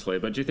Combrink, obviously.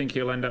 But do you think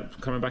he'll end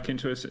up coming back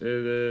into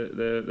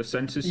the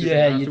centres?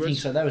 Yeah, you afterwards? think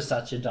so. That was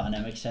such a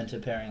dynamic centre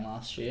pairing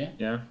last year.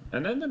 Yeah,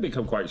 and then they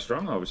become quite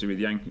strong, obviously, with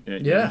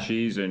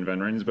Yankees and Van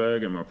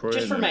Rensburg and Mapui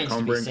Just and remains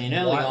to be Combrink. seen.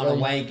 Early on, Whiteley.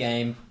 away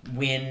game,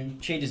 win,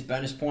 Cheetahs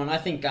bonus point. I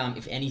think,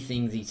 if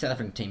anything, the South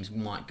African teams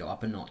might go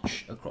up a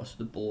notch across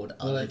the board.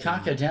 Well, they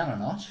can't go down a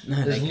notch. No,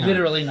 There's they can't.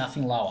 literally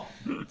nothing lower.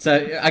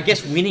 So I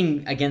guess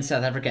winning against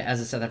South Africa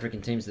as a South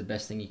African team is the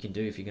best thing you can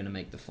do if you're going to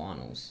make the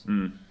finals.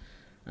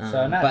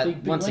 So, no, but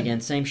big once win. again,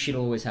 same shit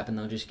will always happen.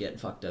 They'll just get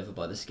fucked over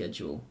by the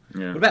schedule.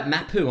 Yeah. What about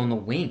Mapu on the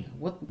wing?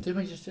 What Did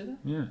we just do that?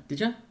 Yeah, did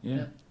you?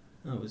 yeah.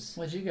 I was.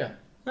 Where'd you go?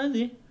 I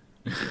did.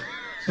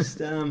 Just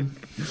Do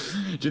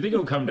you think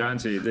it'll come down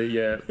to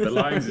the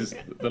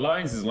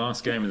Lions'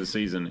 last game of the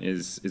season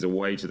is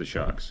away to the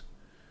Sharks?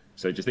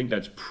 So do you think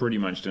that's pretty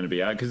much going to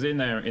be out? Because in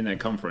their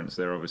conference,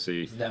 they're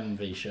obviously Them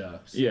v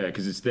Sharks.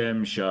 because it's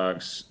them,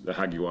 Sharks, the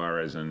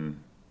Jaguares, and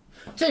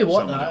Tell you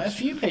what, Someone though, else. a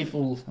few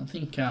people, I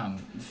think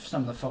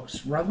some of the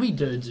Fox Rugby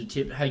dudes have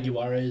tipped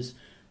Jaguares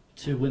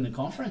to win the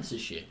conference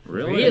this year.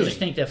 Really? I just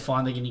think they're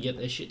finally going to get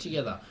their shit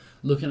together.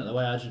 Looking at the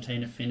way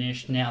Argentina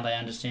finished, now they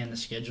understand the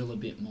schedule a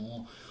bit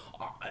more.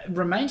 It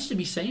remains to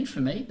be seen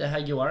for me, the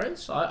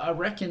Jaguares. I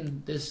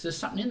reckon there's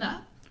something in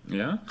that.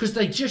 yeah. Because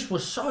they just were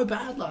so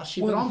bad last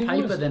year, Well, but on the thing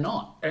paper was- they're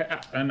not.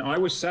 And I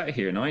was sat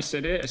here and I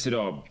said,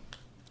 oh,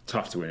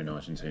 tough to win in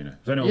Argentina.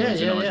 If anyone Yeah,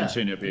 wins in yeah, yeah.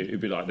 Argentina, it'd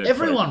be like that.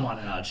 Everyone won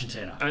in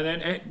Argentina. And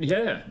then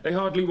they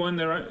hardly won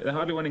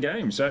a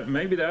game. So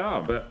maybe they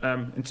are, but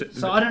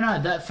So I don't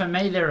know. That for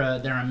me, they're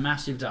a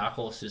massive dark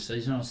horse this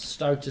season. I was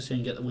stoked to see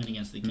them get the win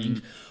against the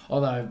Kings.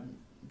 Although,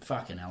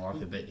 fucking hell, I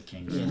could beat the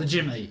Kings.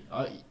 Legitimately,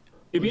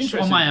 it'd be interesting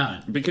on my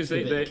own because to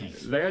beat the they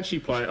Kings. actually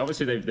play.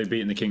 Obviously, they've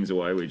beaten the Kings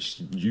away,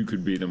 which you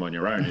could beat them on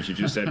your own, as you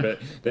just said. But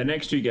their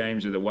next two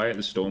games are away at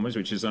the Stormers,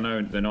 which is, I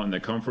know they're not in their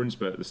conference,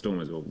 but the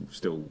Stormers will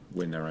still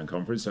win their own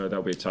conference, so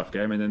that'll be a tough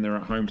game. And then they're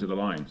at home to the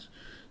Lions.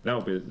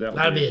 That'll be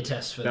a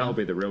test for That'll them.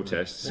 be the real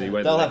test. See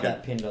whether They'll they have can-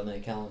 that pinned on their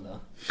calendar.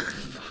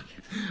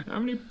 How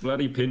many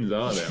bloody pins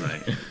are there,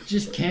 mate?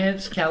 Just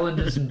camps,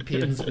 calendars, and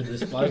pins for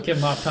this bloke and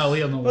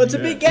Marpowie on the Well, it's a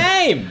wing. big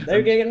game.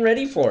 They're getting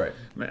ready for it.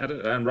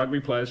 And rugby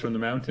players from the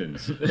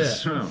mountains.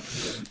 as well.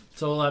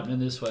 It's all happening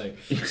this week.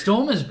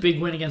 Stormers' big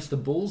win against the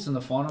Bulls in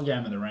the final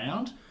game of the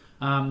round.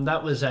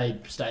 That was a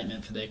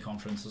statement for their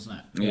conference, wasn't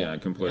it? Yeah,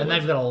 completely. And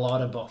they've got a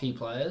lot of Bocky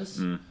players.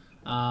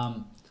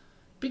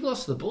 Big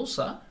loss to the Bulls,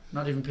 though.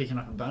 Not even picking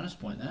up a bonus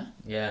point there.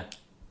 Yeah.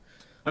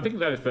 I think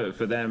though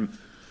for them,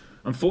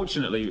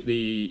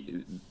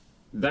 unfortunately,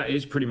 that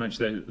is pretty much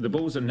the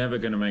Bulls are never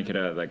going to make it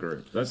out of that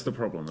group. That's the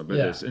problem about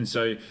this. And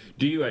so,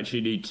 do you actually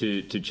need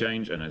to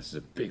change? And it's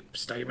a big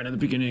statement at the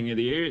beginning of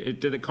the year.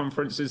 Do the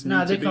conferences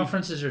need to be?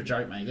 Conferences are a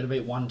joke, mate. You got to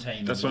beat one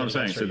team. That's what I'm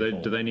saying. So,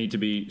 do they need to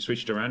be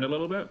switched around a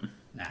little bit?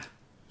 Nah.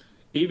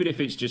 Even if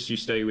it's just you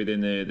stay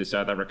within the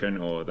South African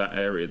or that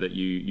area, that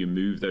you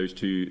move those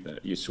two,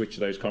 you switch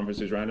those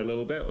conferences around a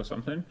little bit or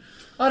something.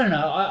 I don't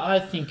know. I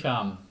think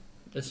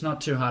it's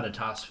not too hard a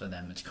task for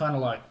them. It's kind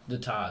of like the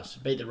Tars.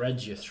 Beat the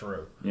Reds, you're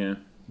through. Yeah.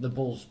 The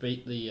Bulls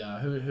beat the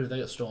who have they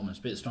got? Stormers.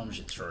 Beat the Stormers,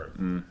 you're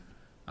through.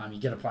 You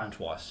get to play them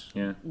twice.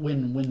 Yeah.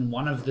 Win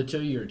one of the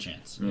two, you're a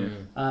chance.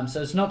 Yeah.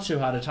 So it's not too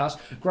hard a task.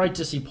 Great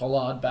to see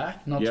Pollard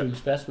back. Not to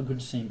his best, but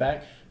good to see him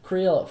back.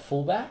 Creel at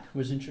fullback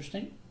was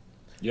interesting.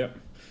 Yep.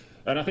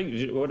 And I think,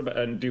 what about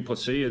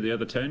Duplessis, the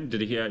other 10? Did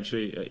he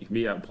actually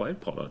he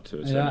outplayed Pollard to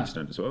a certain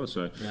extent as well?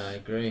 So, Yeah, I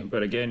agree.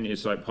 but again,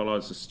 it's like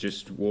Pollard's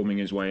just warming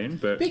his way in.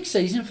 But Big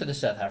season for the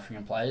South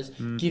African players,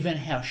 given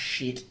how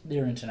shit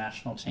their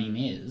international team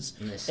is.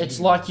 It's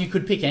like you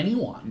could pick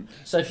anyone.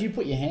 So if you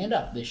put your hand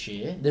up this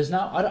year, there's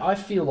no. I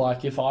feel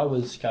like if I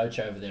was coach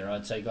over there,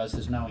 I'd say, guys,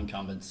 there's no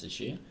incumbents this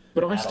year.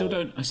 But I still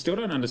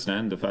don't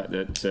understand the fact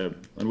that,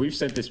 and we've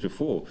said this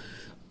before.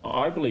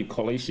 I believe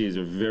Kolisi is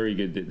a very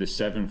good. The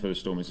 7 for the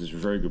Stormers is a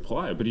very good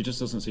player, but he just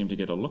doesn't seem to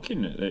get a look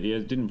in it. He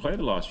didn't play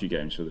the last few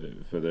games for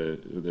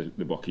the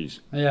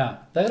Bockies. Yeah,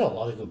 they got a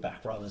lot of good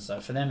back brothers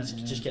though. For them, it's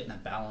just getting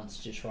that balance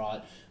just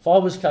right. If I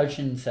was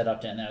coaching set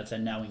up down there, I'd say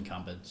no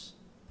incumbents,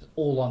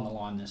 all on the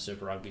line this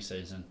Super Rugby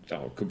season.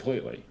 Oh,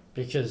 completely.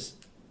 Because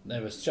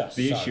there was just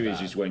the so issue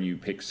bad. is when you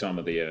pick some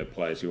of the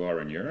players who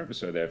are in Europe,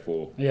 so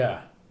therefore they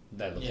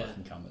look like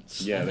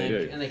incumbents. Yeah, they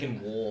do. And they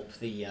can warp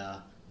the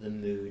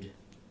mood.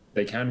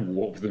 They can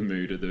warp the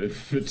mood of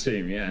the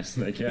team, yes,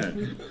 they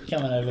can.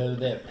 Coming over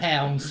there,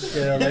 pounds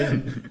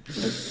sterling.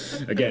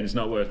 Again, it's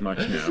not worth much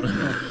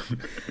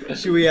now.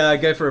 Should we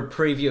go for a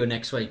preview of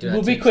next week?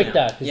 We'll be quick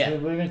though,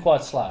 because we've been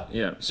quite slow.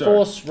 Yeah, so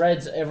Force,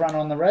 Reds, everyone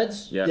on the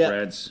Reds? Yeah, Yeah.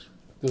 Reds.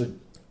 Good.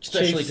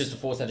 Especially because the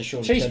Force had a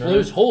short Chiefs,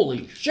 Blues,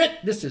 holy shit,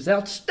 this is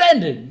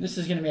outstanding. This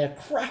is going to be a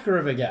cracker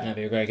of a game. That'll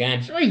be a great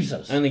game.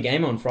 Jesus. Only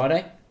game on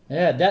Friday.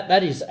 Yeah,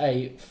 that is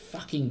a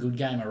fucking good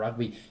game of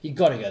rugby. You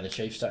got to go the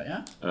Chiefs, don't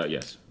you?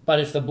 Yes,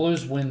 But if the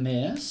Blues win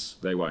this,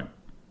 they won't.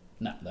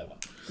 no, they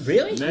won't.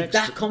 Really? You're Next.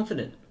 that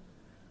confident?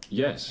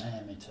 Yes.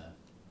 Yeah, me too.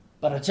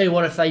 But I tell you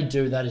what, if they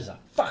do, that is a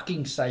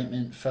fucking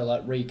statement for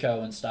like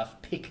Rico and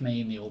stuff. Pick me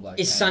in the All Black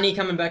Is game. Sonny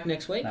coming back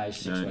next week? No, he's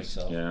 6 No, weeks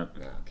off. Yeah.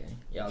 Oh, okay.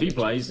 Yeah, I'll If he get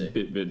plays, Chiefs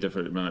a bit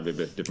different. It might be a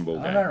bit different ball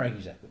I game. don't reckon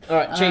exactly. All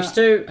right, Chiefs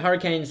 2,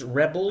 Hurricanes,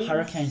 Rebels.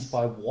 Hurricanes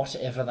by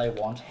whatever they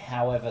want,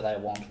 however they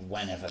want,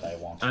 whenever they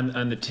want.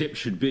 And the tip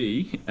should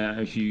be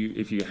if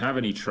you have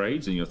any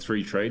trades in your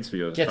 3 trades for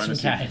your Get some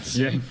fantasy,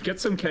 Canes. Yeah, get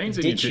some Canes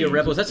in Ditch your your team.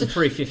 Rebels. That's a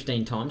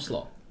 3:15 time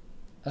slot.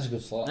 That's a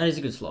good slot. That is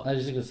a good slot. That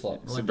is a good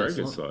slot. It's a very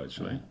good slide,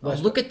 actually. Oh,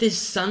 look at this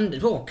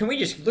Sunday. Oh, can we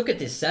just look at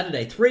this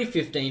Saturday?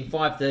 3:15,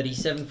 5:30,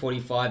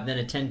 7:45, then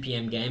a 10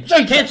 p.m. game.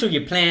 Cancel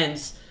your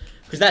plans,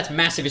 because that's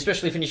massive,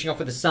 especially finishing off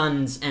with the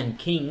Suns and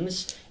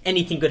Kings.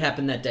 Anything could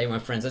happen that day, my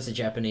friends. That's a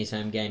Japanese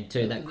home game,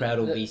 too. That crowd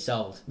will be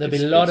sold. There'll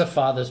be a lot of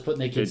fathers putting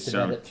their kids it's,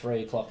 to bed at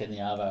 3 o'clock in the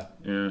Arvo.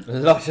 Yeah. A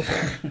lot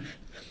of...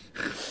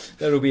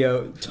 That'll be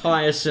a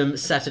tiresome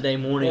Saturday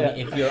morning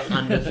if you're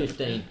under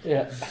 15.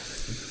 Yeah.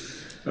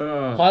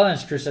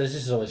 Highlands Crusaders,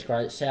 this is always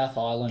great. South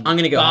Island. I'm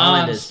gonna go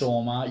Highlanders.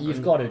 Barnstormer.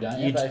 You've got to, don't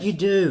you? You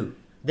do.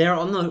 They're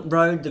on the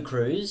road, the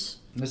cruise.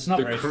 It's not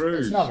The very.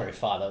 Cruise. It's not very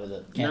far though, is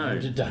it? No.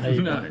 Today,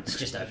 No. It's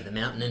just over the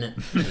mountain, isn't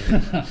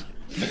it?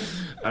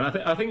 And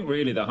I think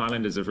really the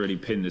Highlanders have really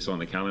pinned this on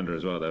the calendar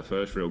as well. Their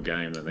first real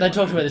game. That They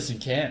talked about this in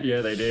camp. Yeah,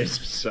 they did.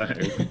 So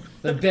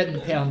They're betting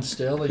pounds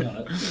sterling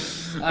on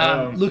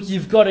it. Look,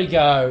 you've got to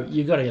go.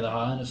 You've got to go the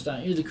Highlanders,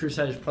 don't you? The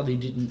Crusaders probably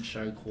didn't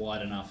show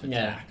quite enough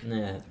attack.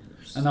 Yeah.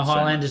 And the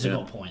Highlanders yeah.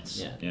 have got points.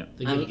 Yeah. yeah.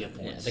 They're going to get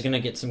points. They're going to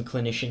get some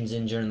clinicians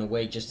in during the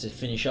week just to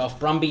finish off.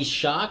 Brumbies,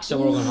 Sharks, so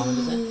we're all going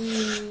Highlanders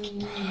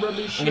then. I'm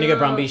going to go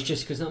Brumbies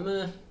just because I'm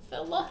a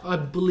fella. I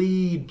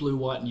bleed blue,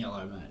 white, and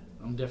yellow, mate.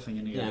 I'm definitely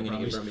going to Yeah, go I'm gonna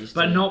Brumbies. go Brumbies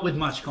But too. not with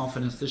much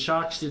confidence. The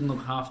Sharks didn't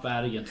look half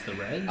bad against the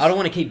Reds. I don't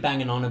want to keep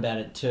banging on about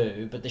it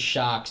too, but the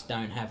Sharks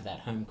don't have that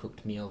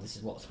home-cooked meal. This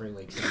is, 3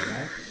 weeks in a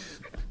row?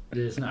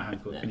 There's no home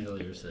cooked meal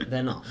here, is there?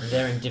 They're not.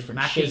 They're in different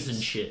Macca's sheets. and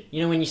shit.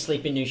 You know when you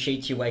sleep in new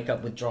sheets, you wake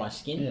up with dry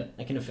skin? Yeah.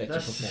 That can affect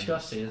That's your performance.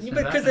 disgusting, isn't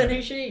Yeah, it? because they're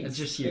new sheets. It's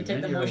just They you, take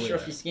man. the You're a moisture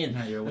off weirdo. your skin.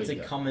 No, you're a That's a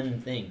weirdo.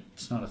 common thing.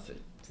 It's not a thing.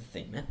 It's a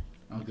thing, man.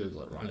 I'll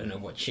Google it right I don't know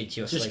what sheets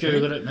you're Just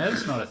sleeping Google it, man.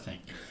 It's not a thing.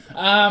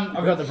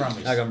 I've got the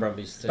Brumbies. I got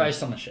Brumbies too.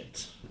 Based on the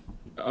sheets.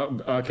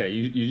 Okay,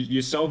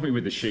 you sold me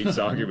with the Sheets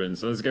argument,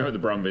 so let's go with the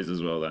Brumbies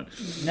as well then.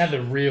 Now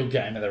the real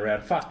game of the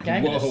round. Fuck,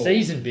 game of the Whoa.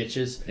 season,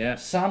 bitches. Yeah.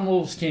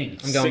 Sunwolves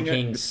Kings. I'm going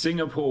Kings.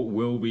 Singapore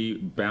will be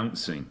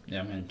bouncing. Yeah,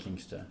 I'm going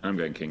Kings too. I'm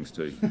going Kings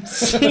too.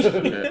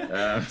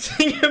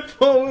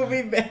 Singapore will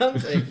be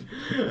bouncing.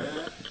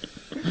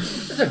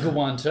 That's a good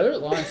one too.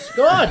 Lions.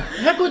 God,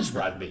 how good's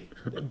rugby?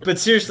 But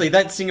seriously,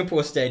 that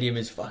Singapore stadium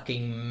is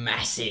fucking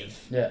massive.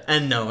 Yeah.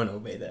 And no one will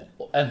be there.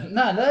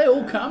 No, they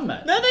all come,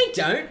 mate. No, they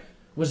don't.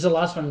 Was the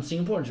last one in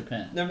Singapore or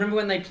Japan? Now, remember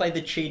when they played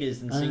the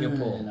Cheetahs in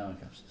Singapore? No one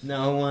comes.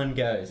 No one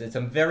goes. It's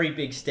a very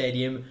big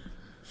stadium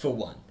for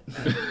one.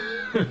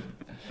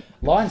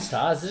 Lion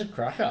Stars is a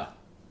cracker.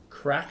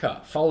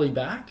 Foley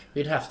back.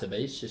 It'd have to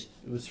be. It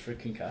was for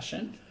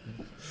concussion.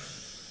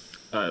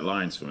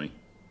 Lions for me.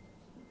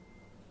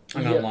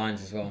 I'm Yeah. on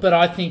Lions as well. But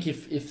I think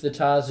if the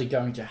Tars are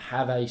going to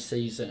have a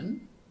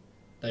season,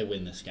 they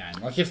win this game.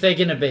 Like if they're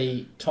going to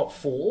be top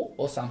 4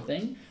 or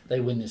something, they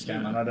win this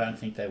game, and I don't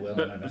think they will.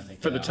 And I don't But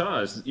think for they the are.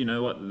 Tars, you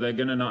know what? They're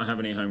going to not have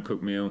any home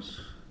cooked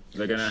meals.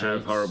 They're going to have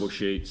Sheets. horrible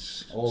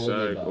sheets. All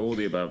the above. all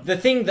the above. The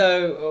thing,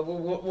 though,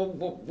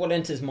 what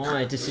enters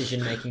my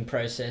decision-making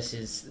process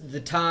is the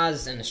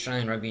Tars and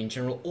Australian rugby in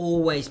general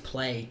always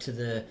play to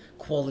the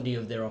quality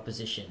of their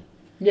opposition.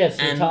 Yes,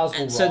 the And, Tars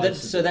will and so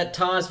rise. that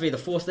Tars v the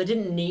Force, they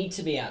didn't need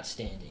to be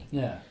outstanding.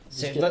 Yeah.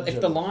 So Just get if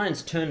the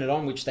Lions turn it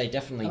on, which they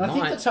definitely And I might,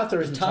 think that's how the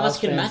reason Tars Tars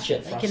can fans match get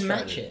it. They can match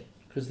frustrated. it.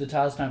 Because the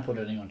Tars don't put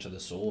anyone to the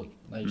sword.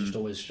 They just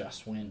always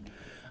just win.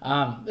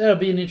 That'll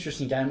be an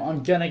interesting game.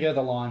 I'm going to go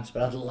the Lions,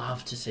 but I'd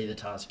love to see the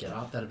Tars get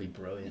up. That'd be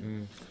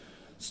brilliant.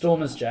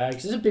 Stormers, Jags.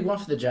 This is a big one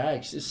for the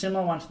Jags. It's a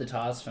similar one to the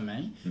Tars for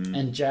me.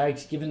 And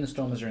Jags, given the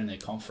Stormers are in their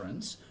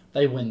conference,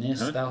 they win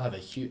this. Huh? They'll have a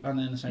huge... Are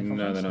they in the same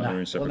No, conference? they're not. They're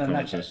in separate well, then in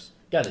that conferences.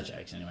 case, go the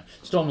Jags anyway.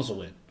 Stormers will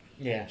win.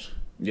 Yeah.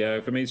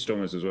 Yeah, for me, it's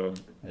Stormers as well.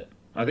 Yeah.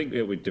 I think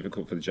it'll be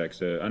difficult for the Jags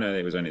to... I know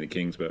it was only the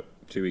Kings, but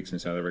 2 weeks in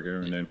South Africa,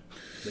 and then...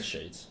 The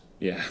Sheets.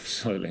 Yeah,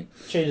 absolutely.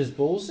 Cheetahs,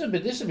 Bulls.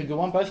 This would be a good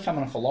one. Both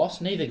coming off a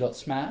loss. Neither got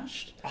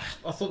smashed.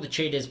 I thought the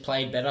Cheetahs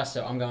played better,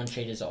 so I'm going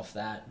Cheetahs off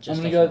that. Just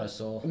I'm off gonna what I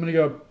saw. I'm going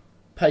to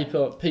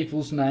go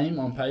people's name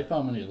on paper.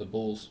 I'm going to go the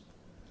Bulls.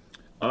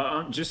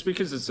 Just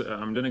because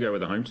I'm going to go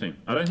with the home team.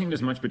 I don't think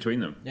there's much between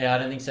them. Yeah, I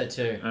don't think so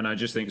too. And I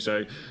just think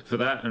so. For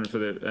that and for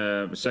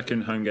the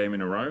second home game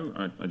in a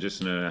row, I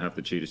just have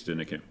the Cheetahs to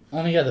nick it. I'm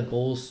going to go the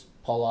Bulls,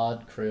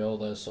 Pollard, Creole,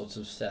 those sorts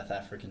of South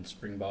African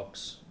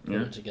Springboks. Put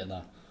Yeah. it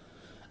together.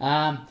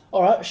 All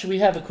right, should we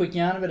have a quick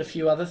yarn about a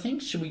few other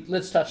things?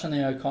 Let's touch on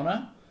the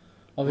O'Connor.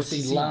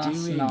 Obviously,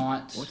 last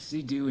night What's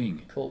he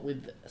doing? caught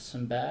with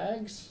some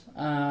bags.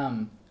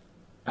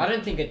 I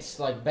don't think it's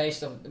like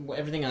based on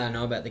everything I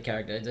know about the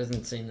character. It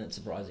doesn't seem that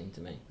surprising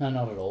to me. No,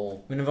 not at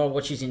all. Whenever I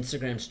watch his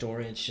Instagram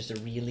story, it's just a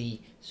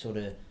really sort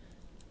of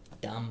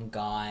dumb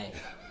guy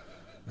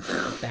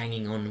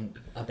banging on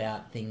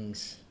about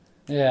things.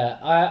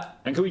 Yeah,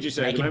 And can we just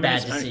say, at the Making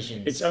moment, bad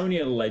decisions. It's only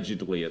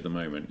allegedly at the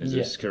moment. Is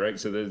this correct?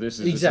 So this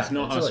is Exactly, it's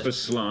not it's us alleged. for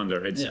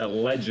slander. It's Yeah.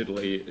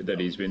 allegedly that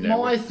he's been there.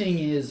 my thing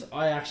is,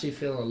 I actually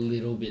feel a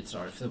little bit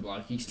sorry for the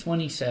bloke. He's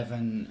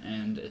 27,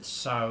 and it's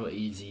so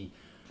easy,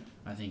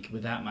 I think,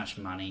 with that much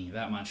money,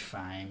 that much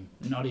fame,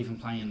 not even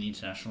playing on the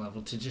international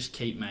level, to just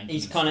keep making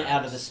He's kind of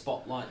out of the mistakes.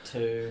 spotlight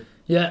too.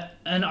 Yeah,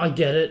 and I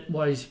get it.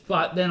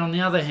 But then on the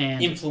other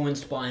hand,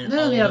 Influenced by an then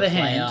on older the other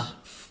player. hand,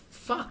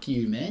 fuck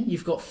you, man.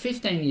 You've got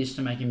 15 years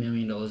to make $1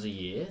 million a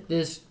year.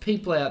 There's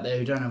people out there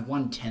who don't have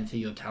 1/10 of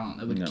your talent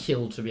that would No.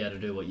 kill to be able to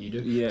do what you do.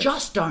 Yes.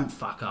 Just don't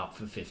fuck up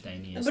for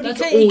 15 years. But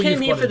That's he all came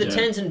you've here got for to the do.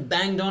 tens and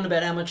banged on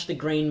about how much the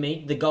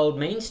the gold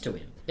means to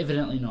him.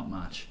 Evidently not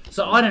much.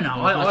 So I don't know.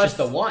 Not I just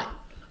the white.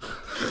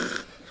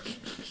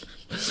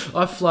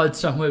 I flowed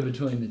somewhere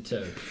between the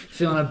two.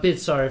 Feeling a bit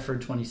sorry for a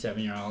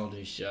 27-year-old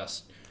who's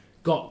just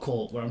got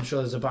caught, where I'm sure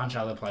there's a bunch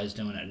of other players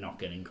doing it and not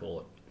getting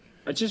caught.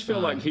 I just feel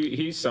like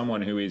he's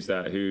someone who is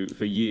that who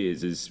for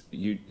years he's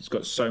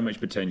got so much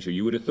potential.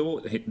 You would have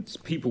thought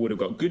people would have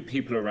got good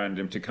people around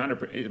him to kind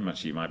of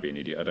much he might be an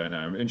idiot, I don't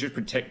know, and just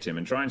protect him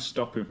and try and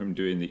stop him from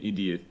doing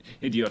the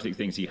idiotic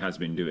things he has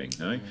been doing.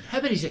 No? How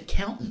about his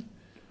accountant?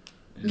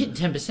 I'm getting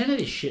 10% of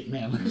this shit,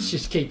 man. Let's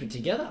just keep it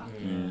together.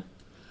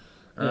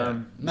 It's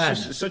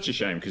madness. just such a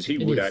shame because he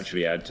It would is.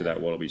 actually add to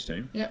that Wallabies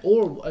team. Yeah,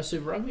 or a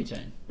Super Rugby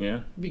team. Yeah,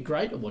 It'd be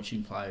great to watch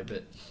him play,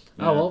 but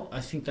Yeah. oh well.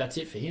 I think that's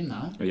it for him,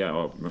 though. yeah,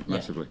 oh,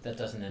 massively. That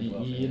doesn't end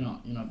well. For You're him.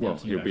 not. Well,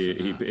 bouncing he'll back be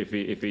from that.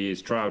 if he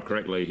is trialed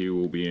correctly, he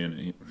will be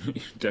in.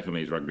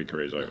 Definitely, his rugby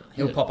career is over.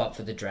 He'll pop up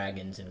for the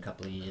Dragons in a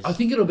couple of years. I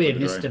think it'll be a Right.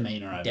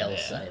 misdemeanor over Del there.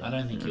 Sailor. I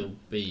don't think he'll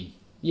be.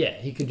 Yeah,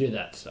 he could do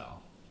that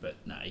style, but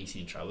no, he's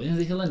in trouble.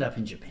 He'll end up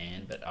in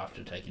Japan, but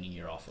after taking a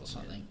year off or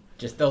something.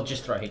 They'll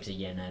just throw heaps of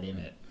yen at him.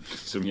 Yeah.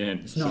 Some yen.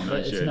 It's not. some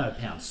nice It's yen. no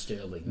pound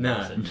sterling. No,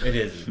 is it? it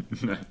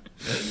isn't. No.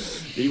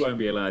 He won't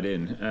be allowed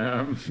in.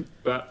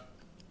 But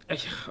I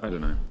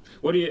don't know.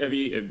 What do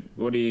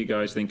you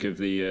guys think of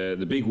the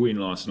big win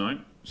last night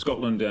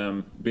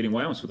Scotland beating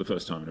Wales for the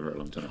first time in a very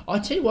long time. I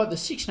tell you what, the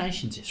Six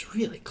Nations is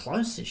really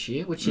close this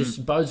year, which is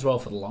bodes well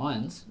for the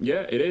Lions.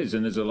 Yeah, it is,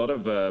 and there's a lot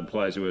of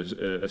players who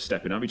are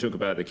stepping up. You talk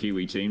about the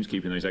Kiwi teams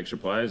keeping those extra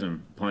players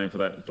and playing for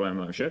that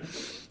shit.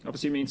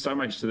 Obviously, it means so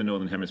much to the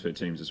Northern Hemisphere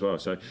teams as well.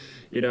 So,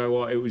 you know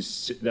what, it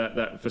was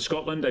that for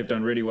Scotland, they've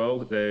done really well.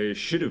 They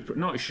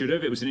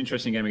it was an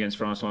interesting game against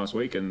France last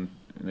week, and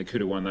they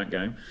could have won that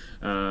game.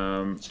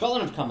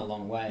 Scotland have come a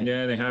long way.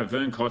 Yeah, they have.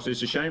 Vern Cotter.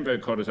 It's a shame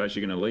Vern Cotter's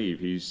actually going to leave.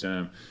 He's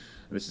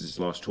this is his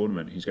last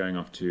tournament. He's going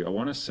off to, I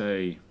want to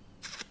say,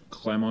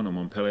 Clermont or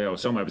Montpellier or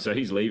somewhere. So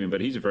he's leaving,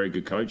 but he's a very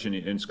good coach,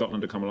 and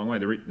Scotland have come a long way.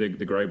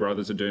 The Gray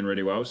brothers are doing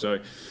really well. So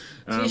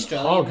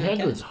Hogg,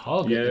 Hegwood's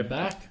Hogg at the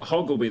back.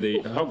 Hogg will be the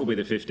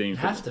 15th.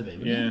 Have to be.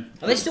 Yeah.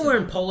 Are they still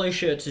wearing polo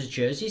shirts as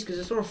jerseys? Because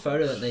I saw a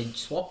photo that they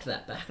swapped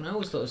that back, and I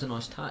always thought it was a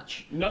nice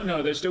touch.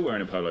 No, they're still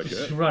wearing a polo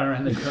shirt. Run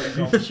around the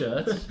golf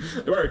shirts.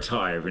 They wear a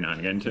tie every now and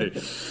again too.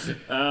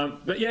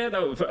 But yeah,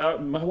 though,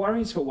 my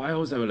worries for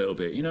Wales though a little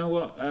bit. You know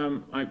what?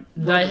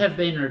 They have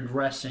been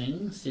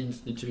regressing since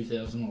the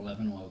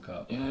 2011 World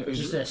Cup. Yeah,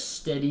 just a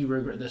steady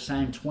regret. The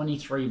same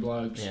 23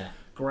 blokes. Yeah.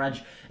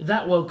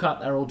 That World Cup,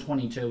 they're all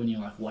 22, and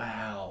you're like,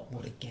 wow,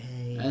 What a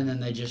game. and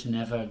then they just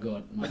never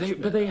got much.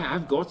 But they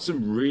have got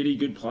some really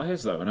good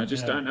players though, and I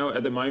just don't know.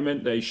 At the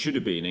moment, they should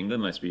have been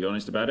England. Let's be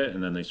honest about it,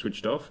 and then they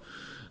switched off.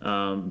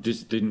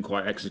 Just didn't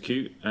quite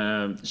execute.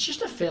 It's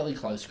just a fairly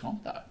close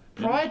comp though.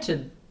 Prior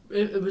to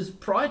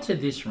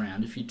this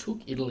round, if you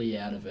took Italy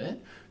out of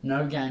it,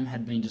 no game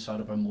had been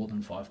decided by more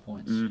than 5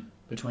 points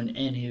between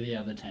any of the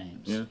other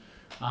teams.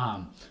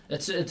 Yeah.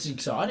 It's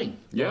exciting.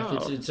 Yeah.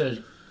 Like, it's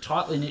a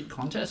tightly knit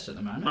contest at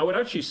the moment. I would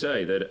actually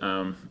say that,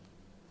 and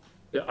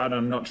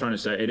I'm not trying to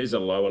say it is a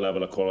lower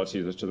level of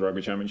quality to the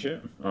Rugby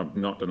Championship. I'm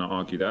not going to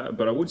argue that,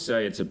 but I would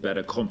say it's a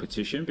better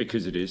competition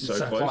because it is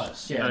so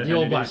close. Yeah, And the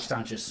All it Blacks is-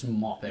 don't just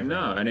mop everything.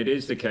 No, and it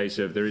is the case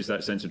of there is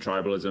that sense of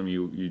tribalism.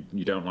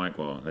 You don't like.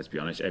 Well, let's be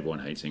honest. Everyone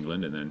hates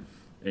England, and then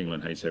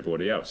England hates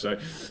everybody else. So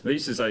at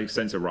least there's a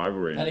sense of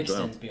rivalry. That as well.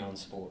 extends beyond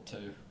sport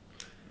too.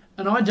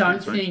 And I don't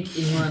That's right. think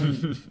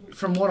England,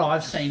 from what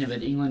I've seen of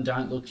it, England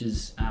don't look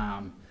as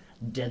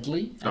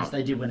deadly as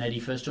they did when Eddie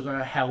first took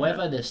over.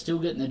 However, they're still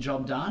getting the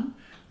job done,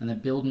 and they're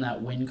building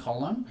that win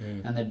column,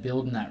 and they're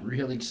building that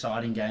real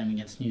exciting game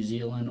against New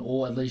Zealand,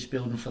 or at least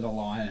building for the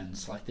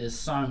Lions. Like, there's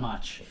so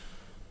much.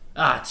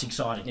 It's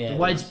exciting. Yeah, the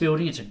way it's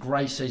building, it's a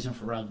great season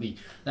for rugby.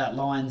 That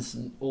Lions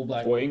and All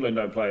Black. Well, England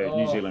don't play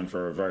New Zealand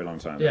for a very long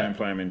time. They Yeah. don't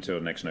play them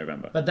until next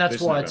November. But that's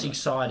This why it's November.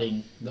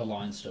 exciting, the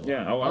Lions still.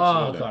 Yeah, oh, Oh,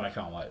 absolutely. God, I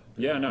can't wait.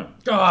 Yeah, no.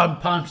 Oh,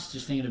 I'm pumped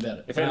just thinking about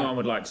it. If anyone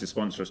would like to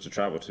sponsor us to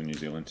travel to New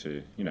Zealand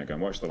to, go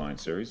and watch the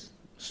Lions series.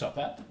 Stop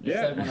that.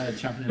 Yeah. If they want to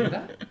jump into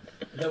that.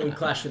 That would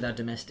clash with our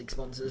domestic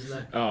sponsors,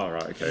 though. Oh,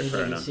 right, okay,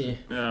 fair enough. Yeah.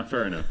 Yeah,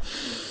 fair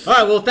enough. All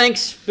right, well,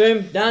 thanks.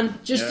 Boom, done.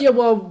 Just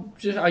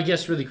Yeah. I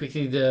guess really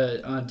quickly, the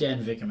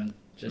Dan Vickerman,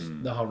 just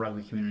the whole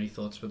rugby community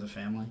thoughts for the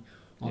family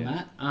on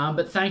Yeah. that.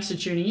 But thanks for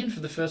tuning in for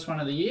the first one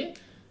of the year.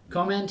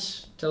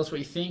 Comment, tell us what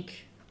you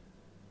think.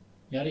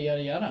 Yada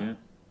yada yada. Yeah.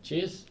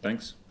 Cheers.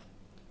 Thanks.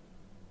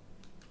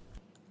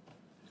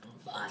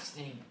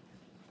 Fasting.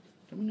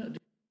 Can we not do